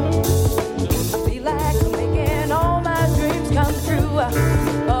 I feel like I'm making all my dreams come true.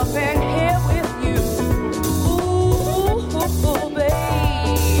 Up in here with you. Ooh,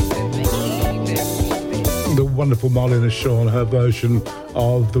 baby, baby. The wonderful Marlena Shaw and her version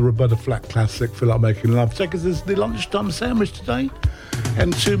of the Roberta Flack classic Feel Like Making Love. Take us as the lunchtime sandwich today.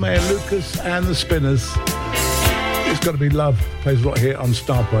 Entume and Lucas and the Spinners. It's Got to Be Love. Plays right here on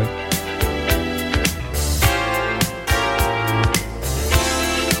Starpoint.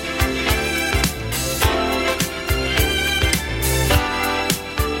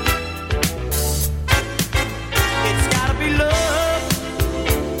 It's gotta be love,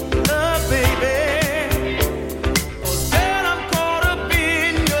 love, baby. Oh, girl, I'm caught up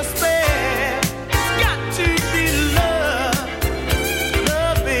in your spell. It's got to be love,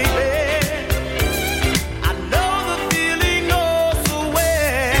 love, baby. I know the feeling oh so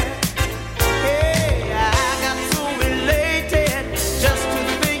well. Hey, I got so elated just to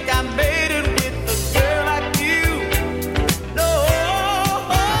think I made it with a girl like you. No,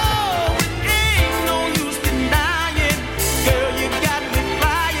 it ain't no use denying. Girl, you got me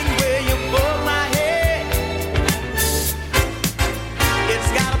flying where you above my head. It's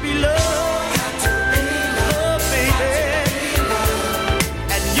gotta be love, love, baby.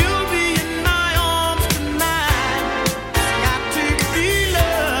 And you'll be in my arms tonight. It's got to be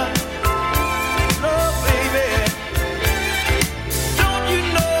love, love, baby. Don't you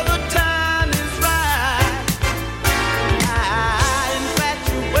know the time is right?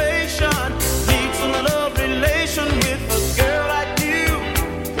 Infatuation needs a love relation with a girl like you.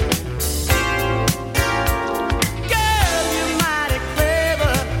 Girl, you're mighty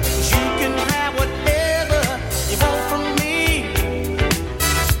clever, 'cause you can have whatever you want from me.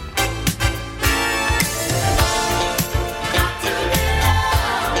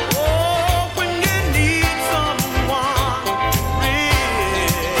 Oh, when you need someone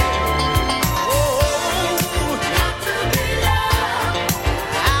real.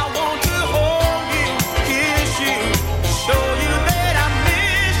 I want to hold you, kiss you, show you that I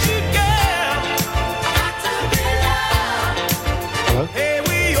miss you, girl. Hello? Hey,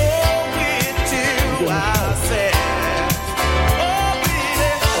 we owe it to ourselves. Oh, baby,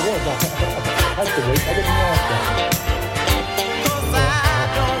 'cause I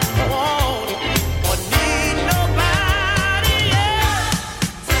don't want or need nobody else.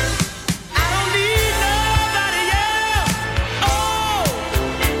 I don't need nobody else.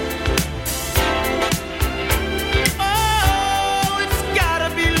 Oh, it's gotta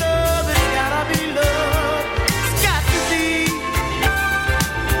be love. It's gotta be love. It's got to be.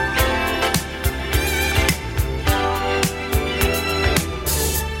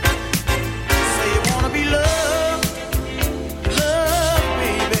 Say you wanna be loved, love,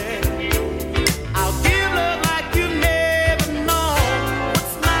 baby. I'll give love like you never known.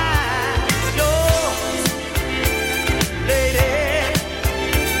 What's mine is yours, lady.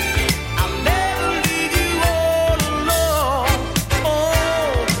 I'll never leave you all alone. Oh,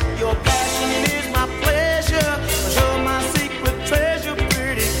 your passion is my pleasure. 'Cause you're my secret treasure,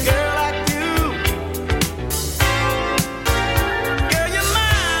 pretty girl like you. Girl, you're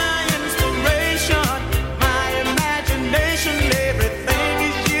my inspiration, my imagination. Everything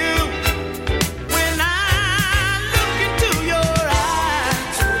is you. When I look into your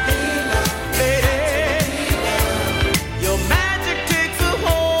eyes, lady, your magic takes a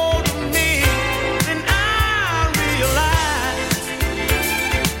hold of me. Then I realize,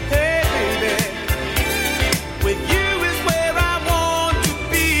 hey, baby, with you is where I want to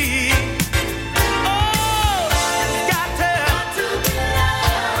be. Oh, it's got to be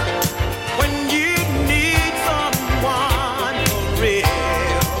love when you need someone for real.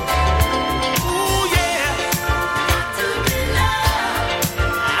 Ooh, yeah,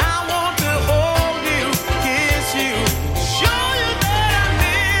 I want to hold you, kiss you, show you that I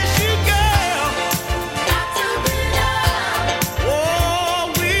miss you, girl. Oh,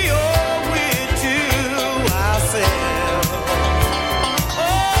 we owe it to ourselves.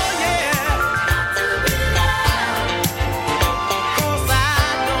 Oh, yeah, 'cause I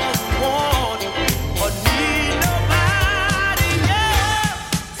don't want or need nobody else.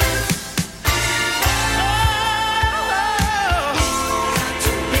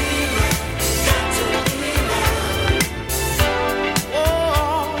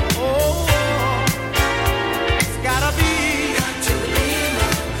 It's gotta be.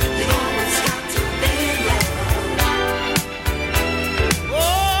 Oh,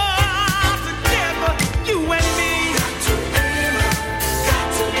 together, you and me.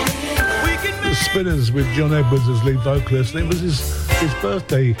 We can The make Spinners with John Edwards as lead vocalist. And it was his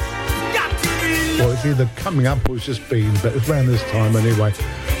birthday. got to be Well, it's either coming up or it's just been, but it's around this time anyway.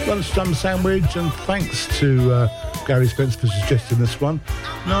 Lunchtime sandwich, and thanks to Gary Spence for suggesting this one.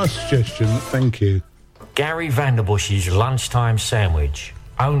 Nice suggestion, thank you. Gary Vanderbush's Lunchtime Sandwich,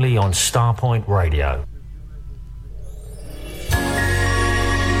 only on Starpoint Radio.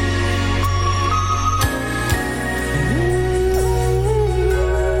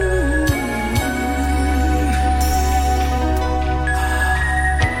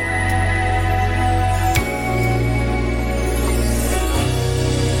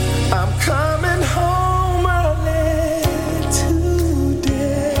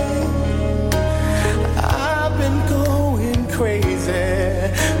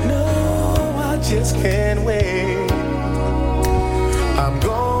 I'm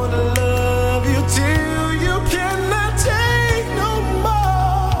gonna love you till you cannot take no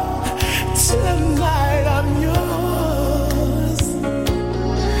more. Tonight I'm yours,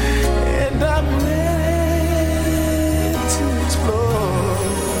 and I'm ready to explore.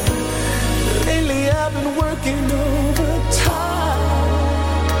 Lately I've been working overtime,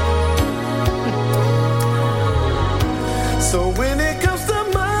 so when it comes to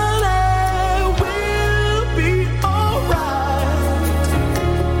money, we'll be alright.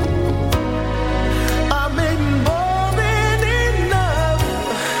 I make more than enough.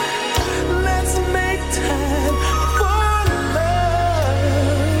 Let's make time for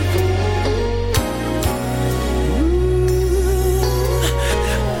love.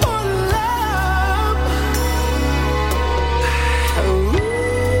 For love.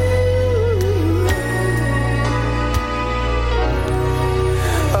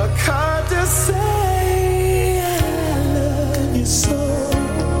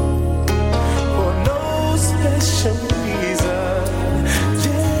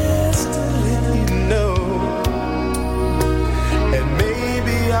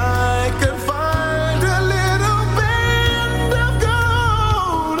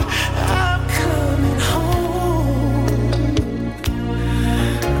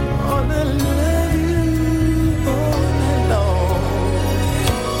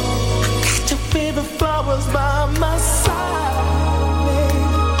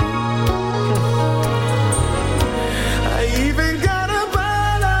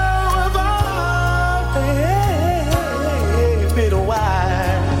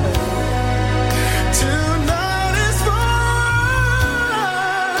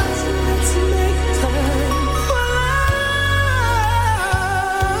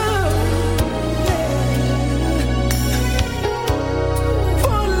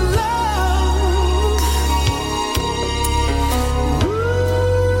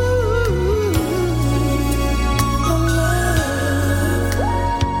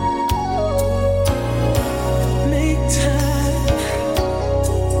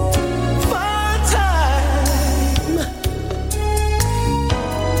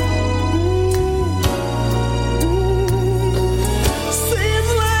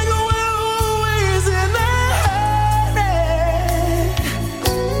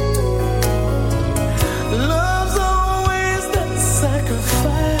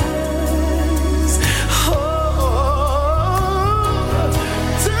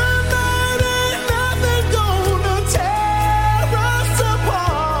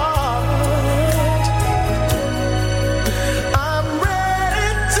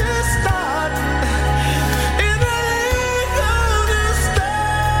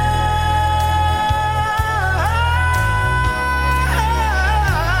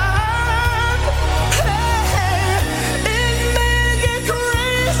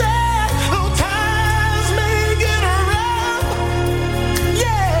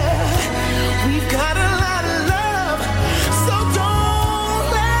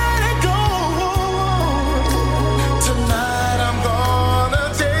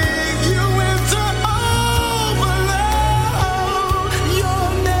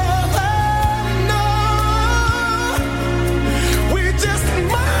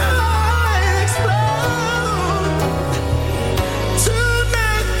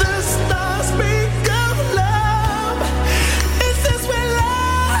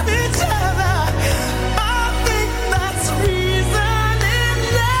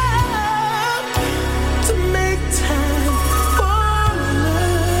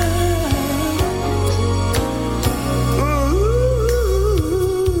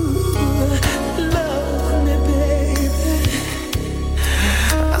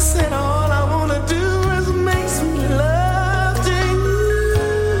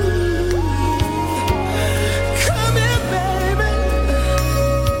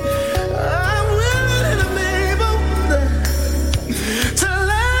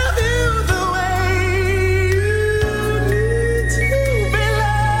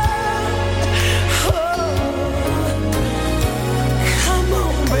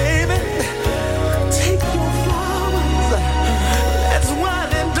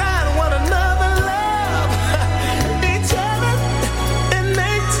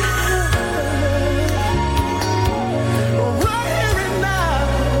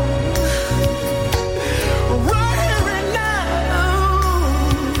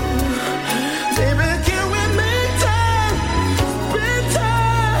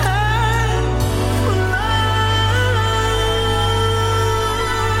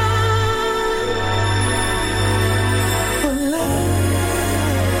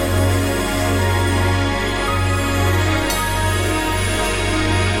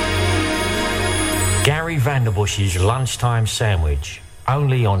 Gary Vanderbush's Lunchtime Sandwich,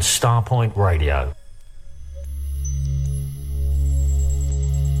 only on Starpoint Radio.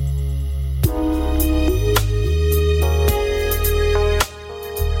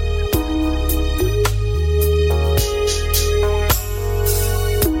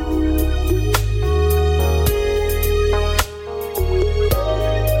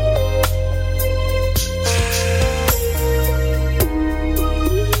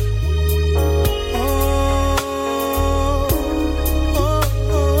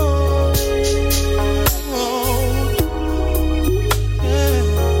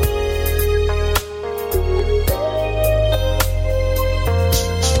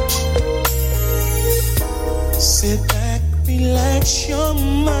 Sit back, relax your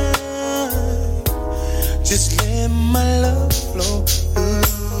mind. Just let my love flow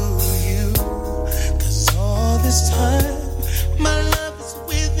through you. 'Cause all this time, my love is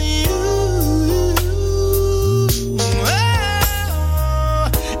with you. Oh,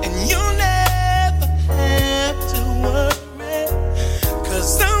 and you'll never have to worry.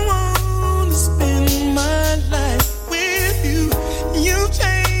 'Cause I wanna spend my life with you. You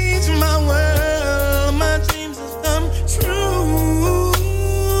change my world, my dreams have come true.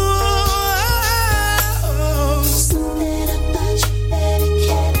 Something about you, baby,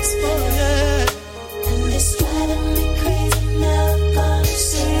 can't explain. And it's driving me crazy now. I'm gonna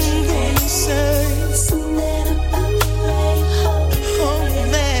say something about the way you hold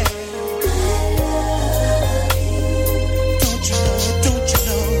me. I love you. Don't you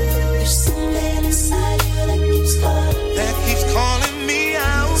know? There's something inside you that keeps calling me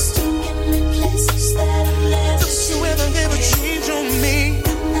out. It's taking me places that I've never Don't you ever change on me.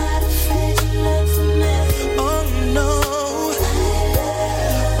 I'm not afraid to learn from me. Oh no,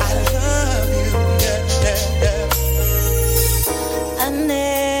 I love you. Yeah. I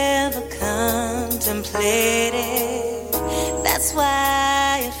never contemplated. That's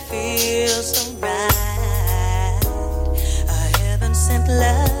why it feels so right. A heaven-sent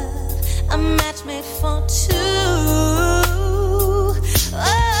love, a match made for two. Oh,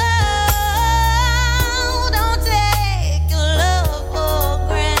 don't take your love for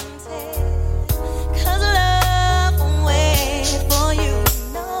granted. 'Cause love won't wait for you.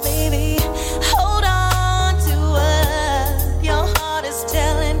 No, baby, hold on to what your heart is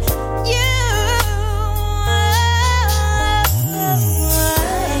telling you.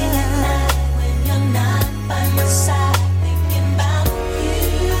 Late at night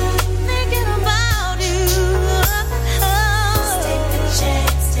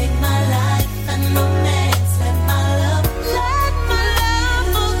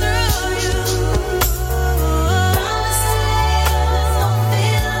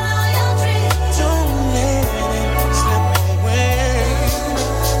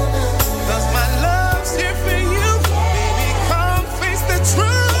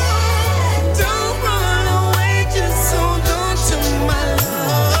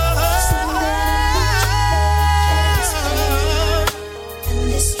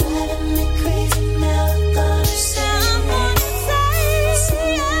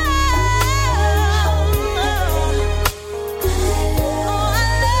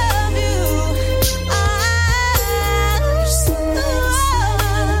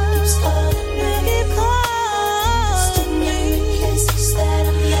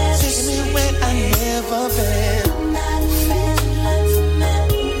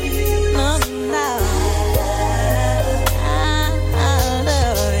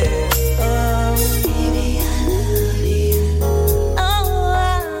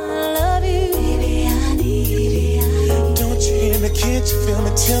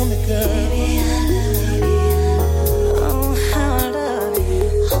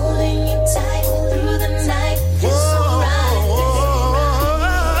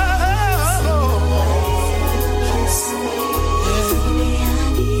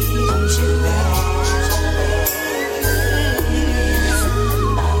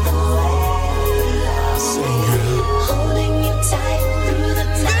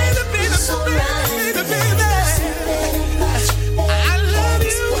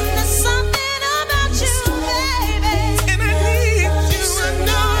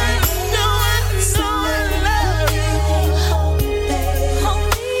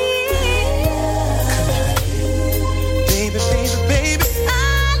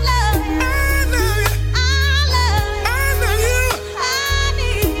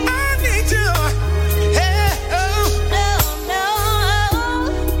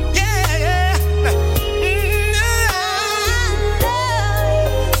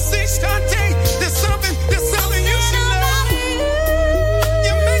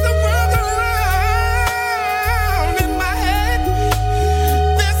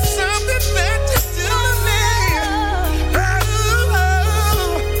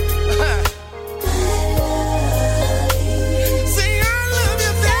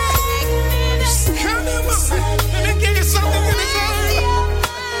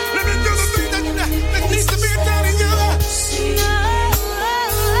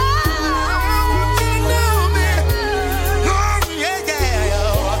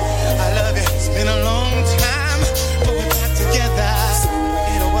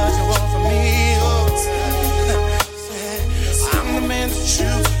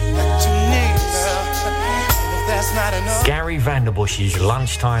Bush's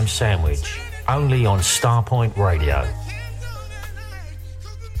Lunchtime Sandwich, only on Starpoint Radio.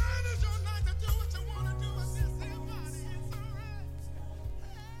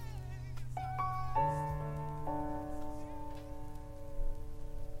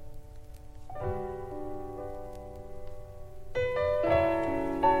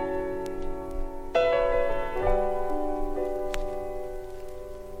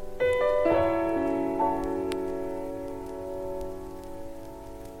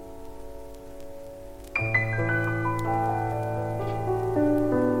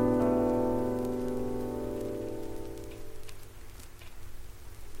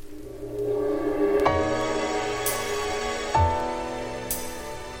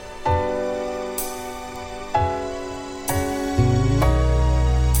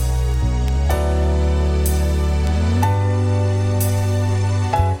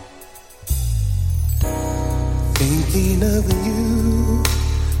 Thinking of you,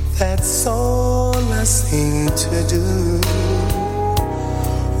 that's all I seem to do.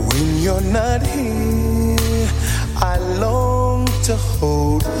 When you're not here, I long to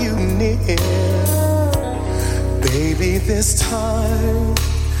hold you near. Baby, this time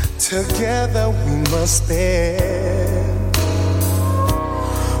together we must spend.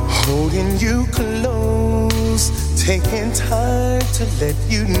 Holding you close, taking time to let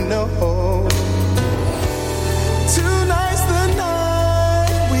you know. Tonight's the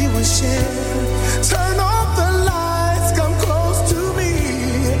night we will share. Turn off the lights, come close to me.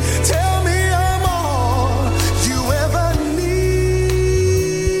 Tell me I'm all you ever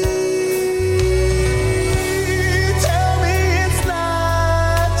need. Tell me it's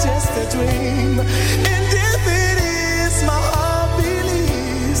not just a dream. And if it is, my heart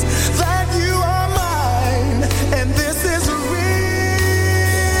believes that you are mine. And this is real.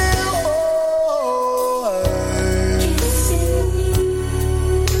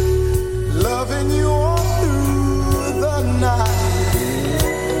 Loving you all through the night.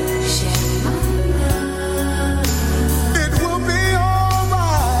 It will be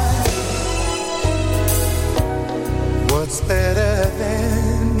alright. What's better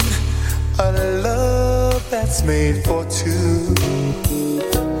than a love that's made for two?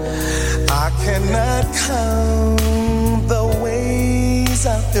 I cannot count the ways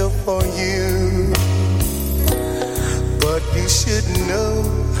I feel for you, but you should know.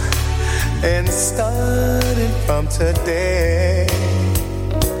 And starting from today,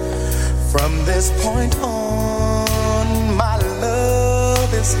 from this point on, my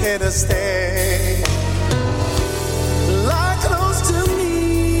love is here to stay. Lie close to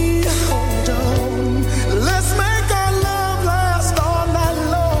me, hold on. Let's make our love last all night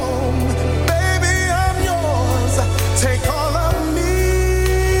long. Baby, I'm yours. Take all of me.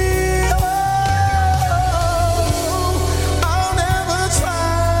 I'll never try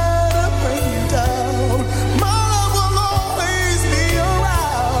to bring you down. My love will always be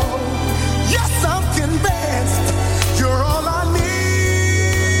around. Yes, I'm convinced you're all I need.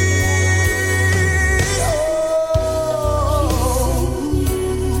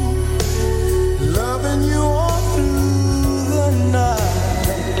 Loving you all through the night.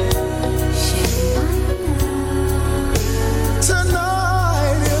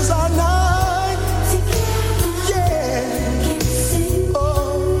 Tonight is our night. Yeah.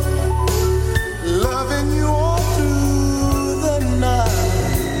 Oh, loving you all through the night.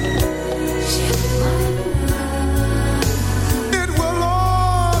 It will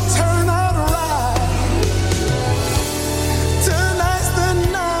all turn out right. Tonight's the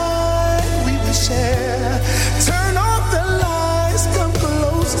night we will share. Turn off the lights, come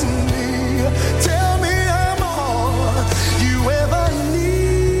close to me. Tell me I'm all you ever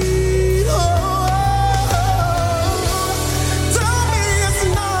need. Oh, tell me it's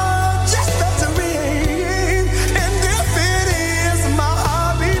not just a dream. And if it is, my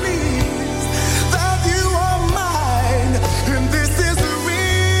heart believes that you are mine. And this is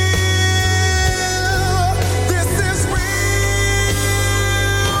real. This is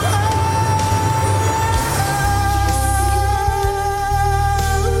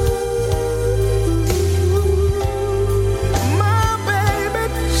my baby.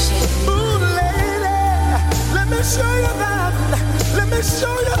 Ooh, lady, let me show you that. Let me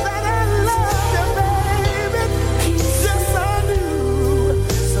show you that I love you, baby. Yes, I do.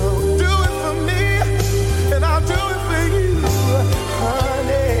 So do it for me, and I'll do it for you,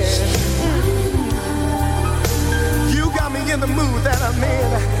 honey. You got me in the mood that I'm in.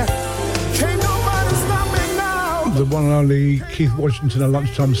 Can't nobody stop me now. The one and only Keith Washington, a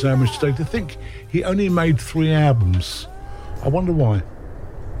Lunchtime Sandwich today. To think he only made 3 albums. I wonder why.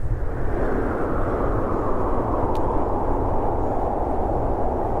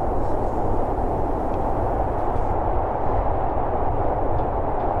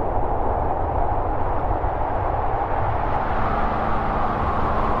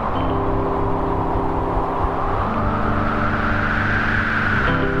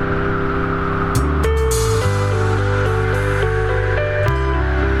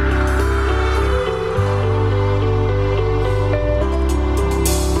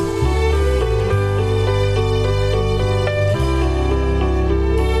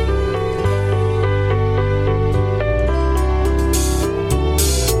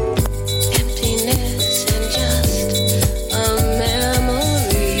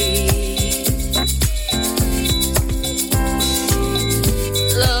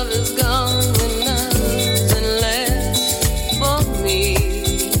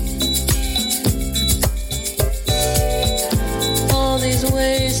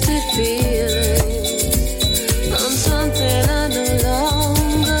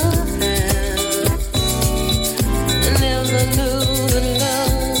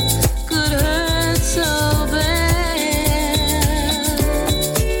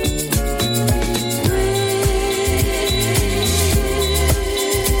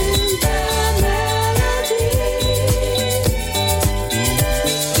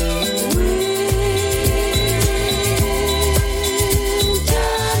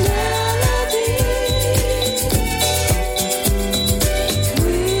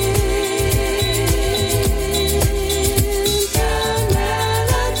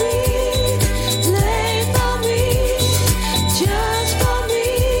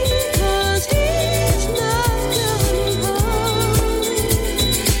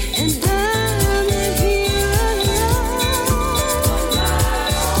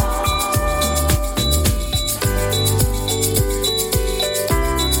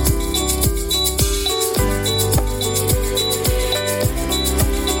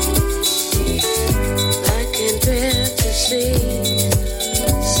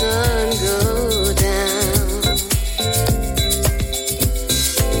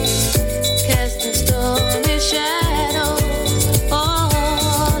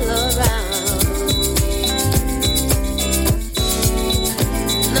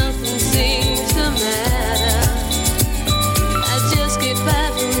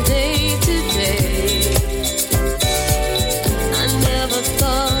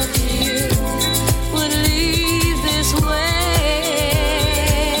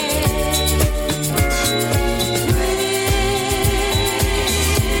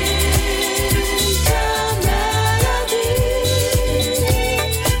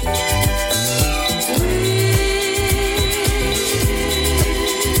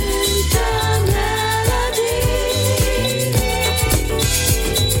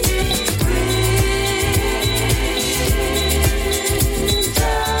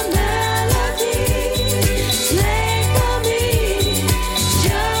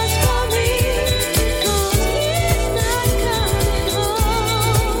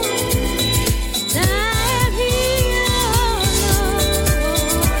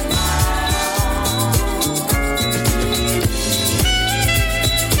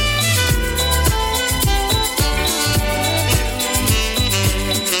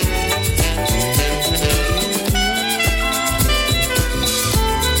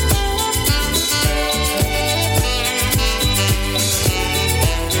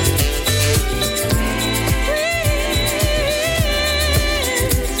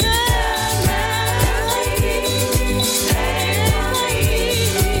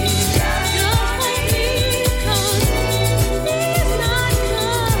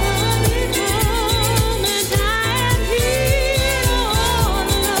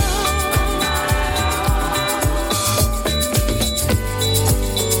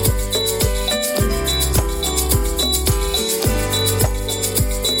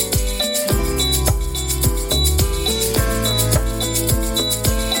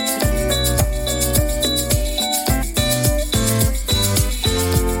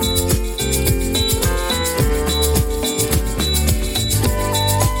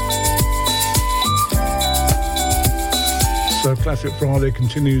 Classic Friday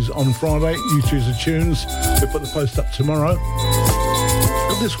continues on Friday. You choose the tunes. We'll put the post up tomorrow.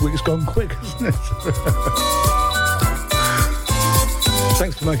 But this week's gone quick, hasn't it?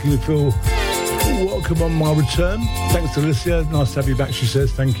 Thanks for making me feel welcome on my return. Thanks to Alicia. Nice to have you back, she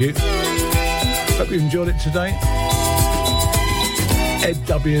says. Thank you. Hope you enjoyed it today. Ed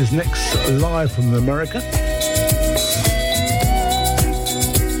W is next, live from America,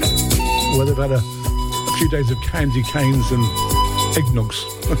 where they've had a few days of candy canes and eggnogs.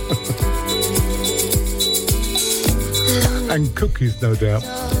 And cookies, no doubt.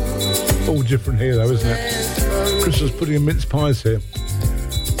 All different here, though, isn't it? Christmas pudding and mince pies here.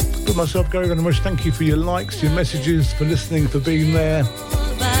 For myself, Gary Van Den Bush, thank you for your likes, your messages, for listening, for being there.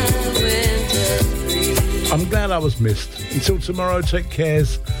 I'm glad I was missed. Until tomorrow, take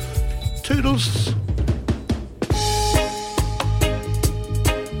cares. Toodles.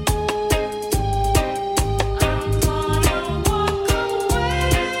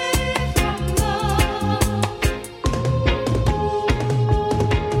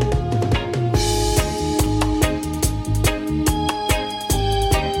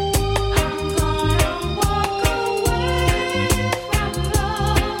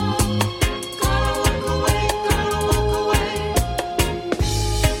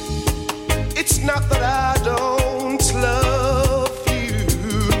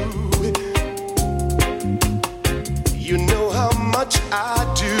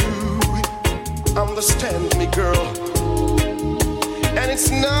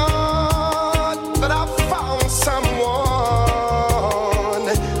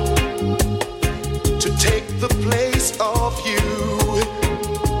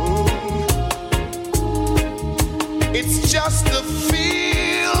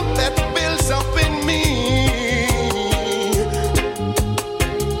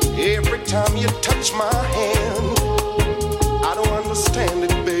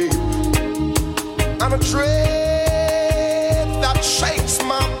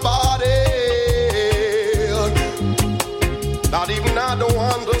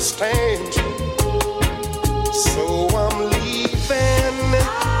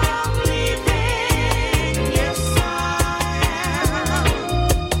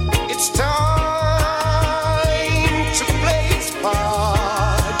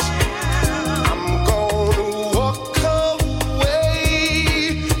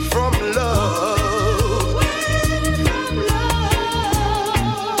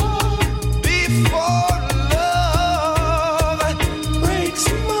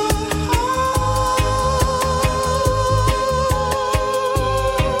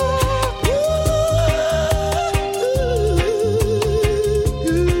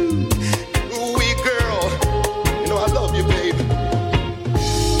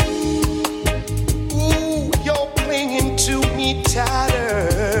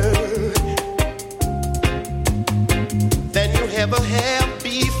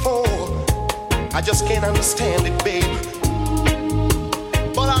 I just can't understand it, babe.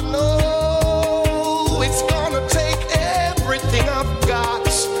 But I know it's gonna take everything I've got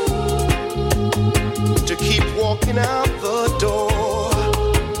to keep walking out